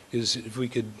do is, if we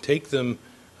could take them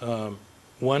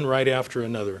one right after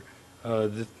another,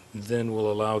 then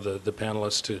we'll allow the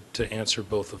panelists to answer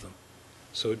both of them.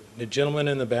 So the gentleman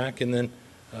in the back, and then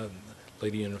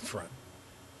lady in the front.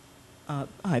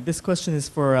 Hi, this question is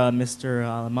for Mr.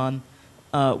 Alem.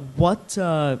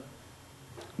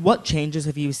 What changes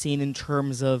have you seen in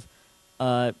terms of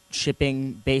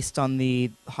shipping based on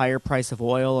the higher price of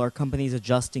oil? Are companies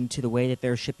adjusting to the way that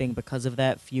they're shipping because of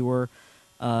that? Fewer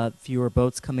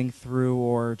boats coming through,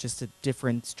 or just a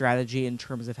different strategy in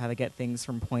terms of how to get things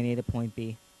from point A to point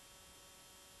B?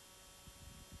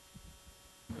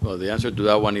 Well, the answer to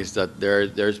that one is that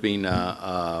there's been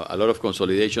a lot of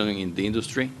consolidation in the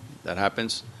industry that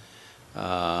happens,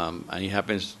 and it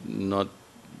happens not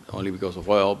only because of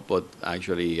oil, but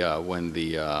actually when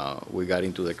we got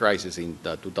into the crisis in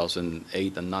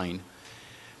 2008 and 9.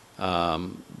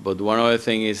 But one other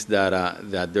thing is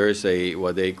that there is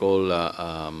what they call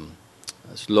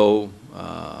slow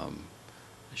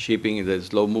shipping, the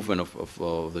slow movement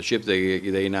of the ships.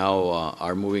 They now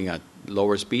are moving at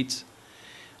lower speeds,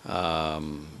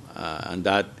 and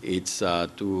that it's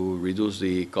to reduce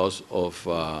the cost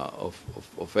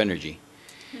of energy.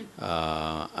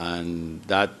 And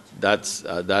that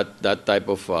type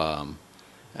of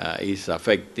is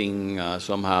affecting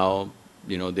somehow.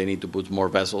 They need to put more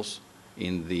vessels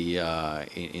in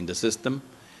the system,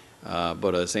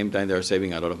 but at the same time they're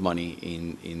saving a lot of money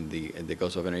in the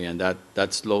cost of energy. And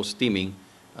that slow steaming,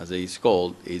 as it's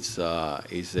called, is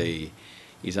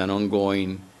an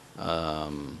ongoing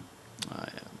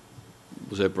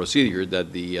procedure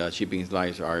that the shipping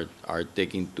lines are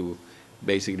taking to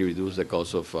basically reduce the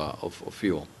cost of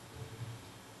fuel.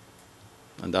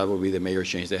 And that will be the major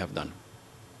change they have done.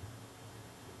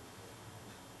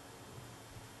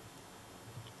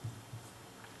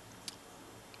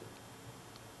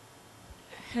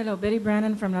 Hello, Betty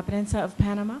Brannon from La Prensa of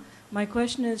Panama. My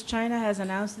question is, China has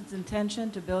announced its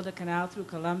intention to build a canal through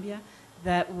Colombia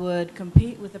that would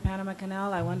compete with the Panama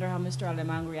Canal. I wonder how Mr.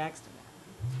 Alem reacts to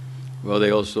that. Well,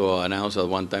 they also announced at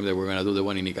one time that we're going to do the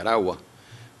one in Nicaragua.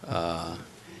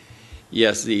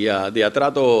 Yes, the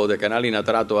Atrato, the canal in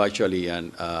Atrato actually,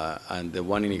 and the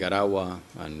one in Nicaragua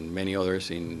and many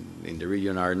others in the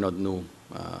region are not new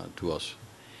to us.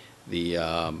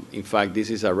 In fact, this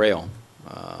is a rail,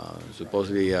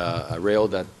 supposedly a rail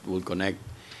that will connect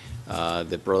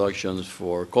the productions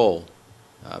for coal,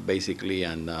 basically,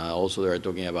 and also they're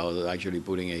talking about actually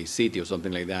putting a city or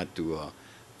something like that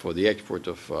for the export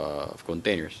of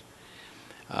containers.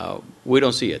 We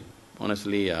don't see it.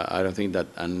 Honestly, I don't think that,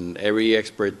 and every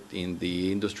expert in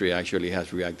the industry actually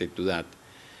has reacted to that.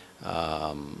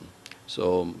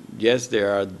 So yes,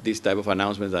 there are these type of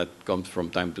announcements that comes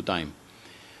from time to time.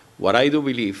 What I do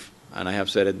believe, and I have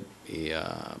said it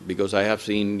because I have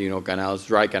seen canals,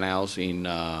 dry canals in,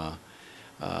 and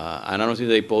I don't think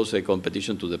they pose a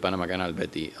competition to the Panama Canal,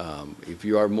 Betty. If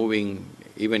you are moving,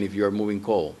 even if you are moving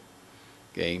coal,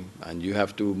 okay, and you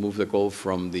have to move the coal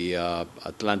from the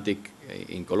Atlantic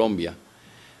in Colombia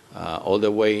all the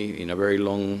way in a very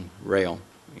long rail,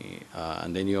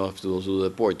 and then you have to go to the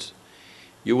ports,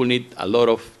 you will need a lot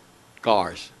of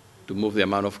cars to move the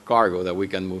amount of cargo that we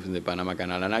can move in the Panama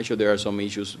Canal. And actually there are some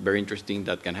issues very interesting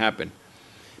that can happen,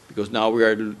 because now we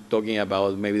are talking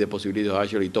about maybe the possibility of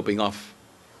actually topping off,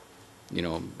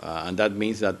 and that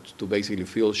means that to basically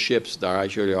fuel ships that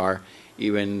actually are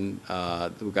even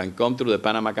who can come through the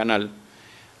Panama Canal,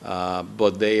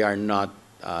 but they are not,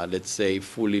 let's say,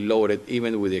 fully loaded,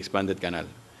 even with the expanded canal.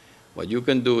 What you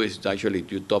can do is actually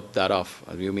to top that off.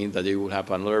 You mean that you will have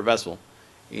another vessel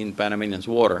in Panamanian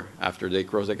water after they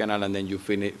cross the canal, and then you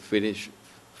finish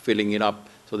filling it up,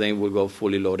 so then it will go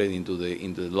fully loaded into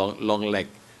the long leg.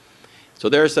 So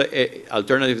there's an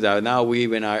alternative that now we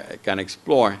even can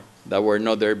explore that were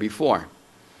not there before.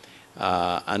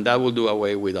 And that will do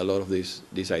away with a lot of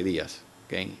these ideas.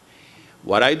 Okay,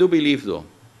 what I do believe, though,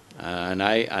 and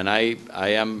I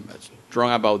am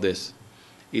strong about this,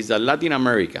 is that Latin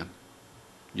America,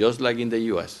 just like in the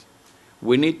U.S.,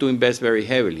 we need to invest very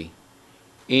heavily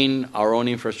in our own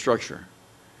infrastructure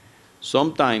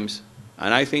sometimes,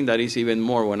 and I think that is even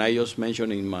more when I just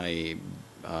mentioned in my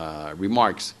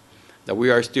remarks that we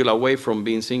are still away from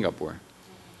being Singapore.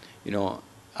 You know,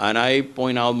 and I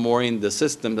point out more in the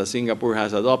system that Singapore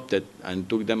has adopted and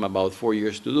took them about 4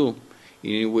 years to do,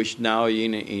 in which now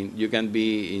you can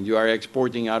be, you are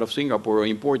exporting out of Singapore or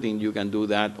importing, you can do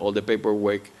that, all the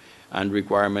paperwork and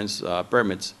requirements,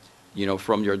 permits, you know,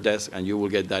 from your desk, and you will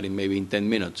get that in maybe in 10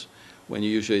 minutes, when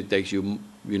usually it takes you,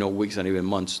 you know, weeks and even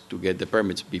months to get the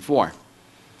permits before.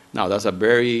 Now, that's a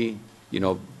very, you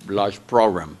know, large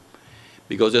program,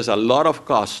 because there's a lot of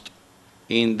cost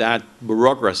in that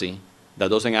bureaucracy that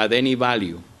doesn't add any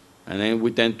value. And then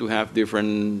we tend to have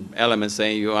different elements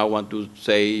saying, you know, I want to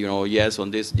say, you know, yes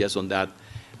on this, yes on that.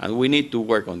 And we need to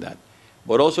work on that.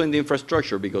 But also in the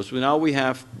infrastructure, because now we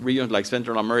have regions like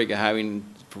Central America having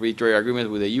free trade agreements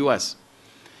with the US.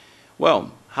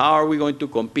 Well, how are we going to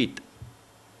compete,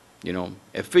 you know,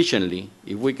 efficiently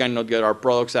if we cannot get our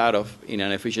products out of in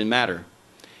an efficient manner?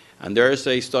 And there is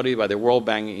a study by the World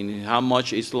Bank in how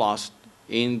much is lost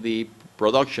in the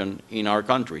production in our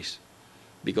countries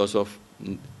because of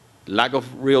lack of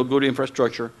real good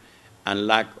infrastructure and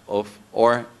lack of,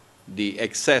 or the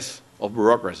excess of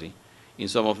bureaucracy in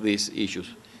some of these issues.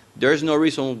 There is no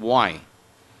reason why,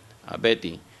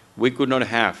 Betty, we could not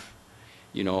have,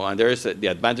 you know, and there is the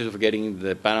advantage of getting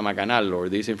the Panama Canal or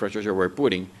this infrastructure we're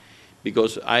putting,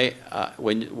 because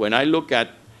when I look at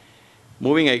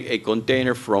moving a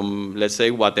container from, let's say,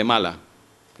 Guatemala,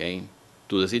 okay,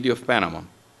 to the city of Panama,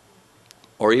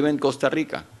 or even Costa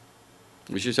Rica,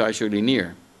 which is actually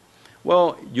near.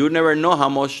 Well, you never know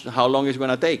how long it's going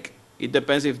to take. It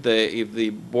depends if the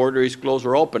border is closed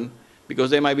or open, because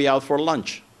they might be out for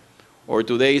lunch. Or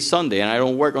today is Sunday, and I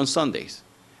don't work on Sundays.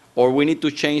 Or we need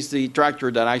to change the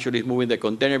tractor that actually is moving the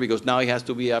container, because now it has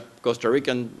to be a Costa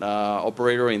Rican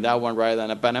operator in that one rather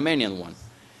than a Panamanian one.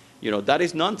 You know, that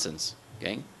is nonsense,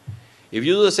 okay? If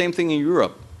you do the same thing in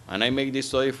Europe, and I make this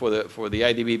study for the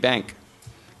IDB Bank,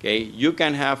 okay, you're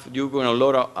going to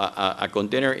load a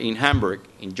container in Hamburg,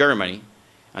 in Germany,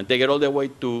 and take it all the way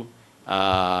to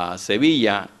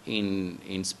Sevilla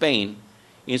in Spain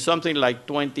in something like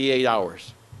 28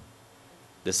 hours.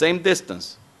 The same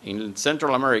distance in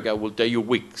Central America will take you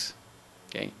weeks,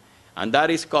 okay? And that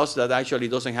is cost that actually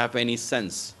doesn't have any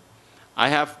sense. I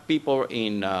have people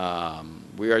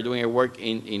we are doing a work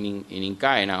in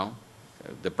INCAE now,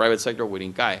 the private sector with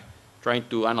INCAE, trying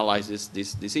to analyze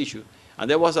this issue. And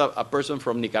there was a person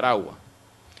from Nicaragua.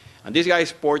 And this guy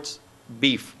exports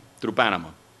beef through Panama.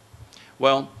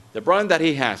 Well, the problem that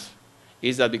he has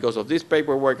is that because of this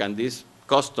paperwork and these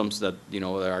customs that, you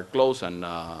know, that are closed and,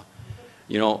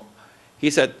 you know, he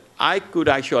said, I could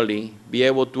actually be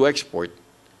able to export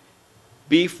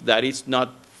beef that is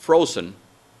not frozen,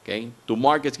 okay, to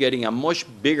markets getting a much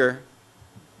bigger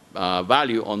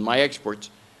value on my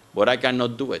exports, but I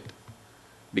cannot do it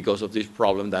because of this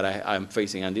problem that I'm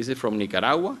facing. And this is from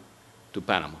Nicaragua to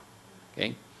Panama,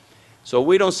 okay? So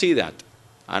we don't see that.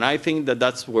 And I think that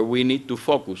that's where we need to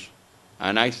focus.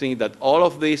 And I think that all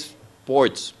of these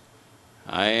ports,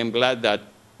 I am glad that,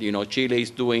 you know, Chile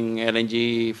is doing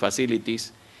LNG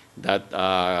facilities, that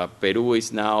Peru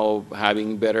is now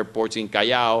having better ports in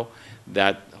Callao,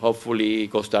 that hopefully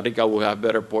Costa Rica will have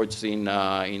better ports in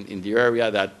the area,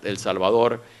 that El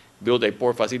Salvador built a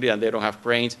port facility and they don't have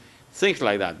cranes. Things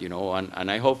like that, you know, and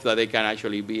I hope that they can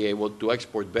actually be able to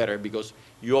export better, because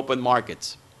you open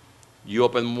markets, you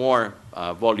open more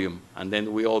volume, and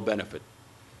then we all benefit.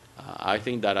 I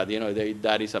think that at the end of the day,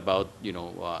 that is about, you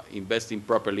know, investing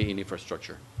properly in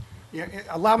infrastructure. Yeah,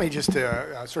 allow me just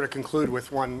to sort of conclude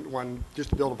with one just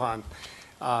to build upon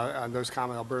on those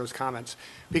comments, Alberto's comments,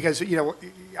 because, you know,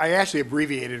 I actually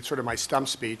abbreviated sort of my stump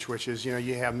speech, which is, you know,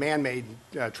 you have man-made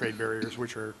trade barriers,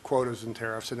 which are quotas and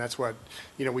tariffs, and that's what,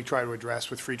 you know, we try to address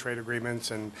with free trade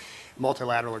agreements and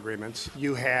multilateral agreements.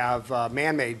 You have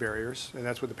man-made barriers, and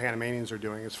that's what the Panamanians are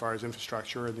doing as far as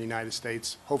infrastructure in the United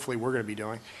States. Hopefully we're going to be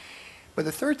doing. But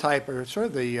the third type are sort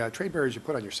of the trade barriers you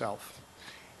put on yourself.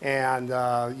 And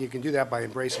you can do that by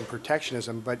embracing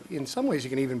protectionism, but in some ways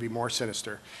you can even be more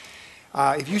sinister.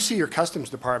 If you see your customs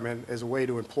department as a way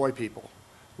to employ people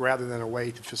rather than a way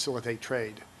to facilitate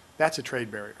trade, that's a trade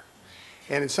barrier.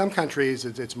 And in some countries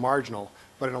it's marginal,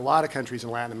 but in a lot of countries in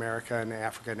Latin America and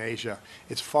Africa and Asia,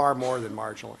 it's far more than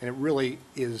marginal. And it really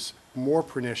is more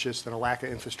pernicious than a lack of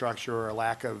infrastructure or a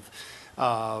lack of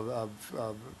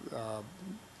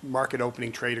market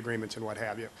opening trade agreements and what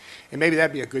have you. And maybe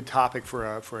that'd be a good topic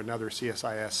for another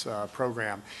CSIS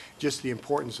program, just the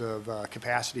importance of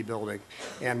capacity building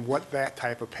and what that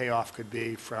type of payoff could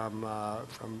be from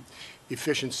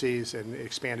efficiencies and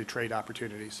expanded trade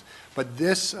opportunities. But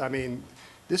this, I mean,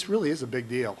 this really is a big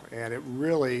deal, and it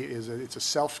really is it's a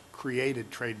self-created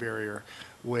trade barrier,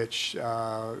 which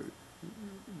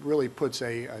really puts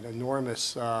an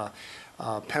enormous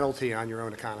penalty on your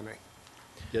own economy.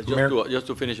 Yeah, Mayor- just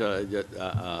to finish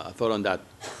a thought on that.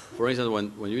 For instance,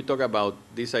 when you talk about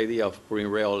this idea of putting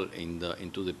rail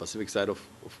into the Pacific side of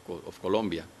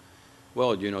Colombia,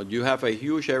 well, you have a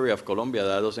huge area of Colombia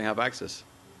that doesn't have access.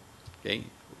 Okay,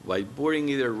 by putting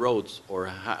either roads or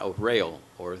rail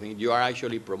or things, you are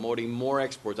actually promoting more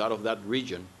exports out of that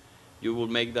region. You will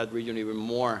make that region even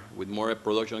more with more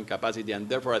production capacity, and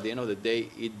therefore, at the end of the day,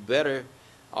 it better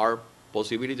our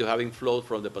possibility to having flows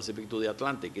from the Pacific to the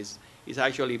Atlantic is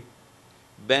actually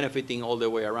benefiting all the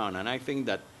way around. And I think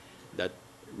that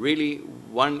really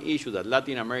one issue that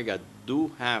Latin America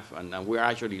do have, and we're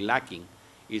actually lacking,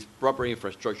 is proper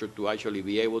infrastructure to actually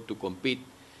be able to compete,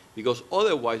 because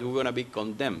otherwise we're going to be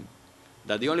condemned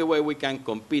that the only way we can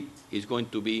compete is going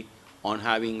to be on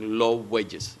having low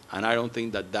wages, and I don't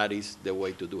think that is the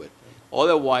way to do it.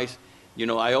 Otherwise,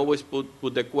 I always put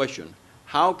the question,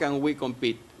 how can we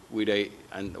compete with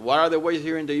and what are the wages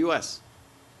here in the U.S.?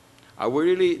 Do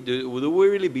we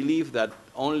really believe that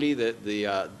only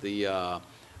the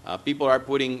people are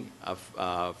putting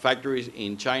factories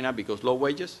in China because low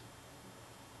wages?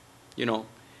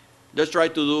 Just try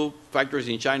to do factories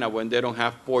in China when they don't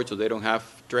have ports, or they don't have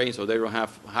trains, or they don't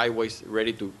have highways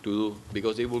ready to do,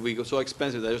 because it will be so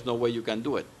expensive that there's no way you can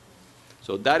do it.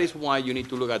 So that is why you need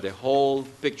to look at the whole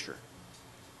picture.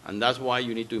 And that's why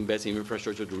you need to invest in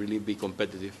infrastructure to really be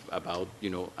competitive about,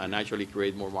 and actually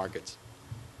create more markets.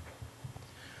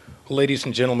 Ladies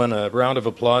and gentlemen, a round of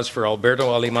applause for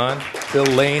Alberto Aleman, Bill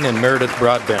Lane, and Meredith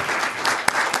Broadbent.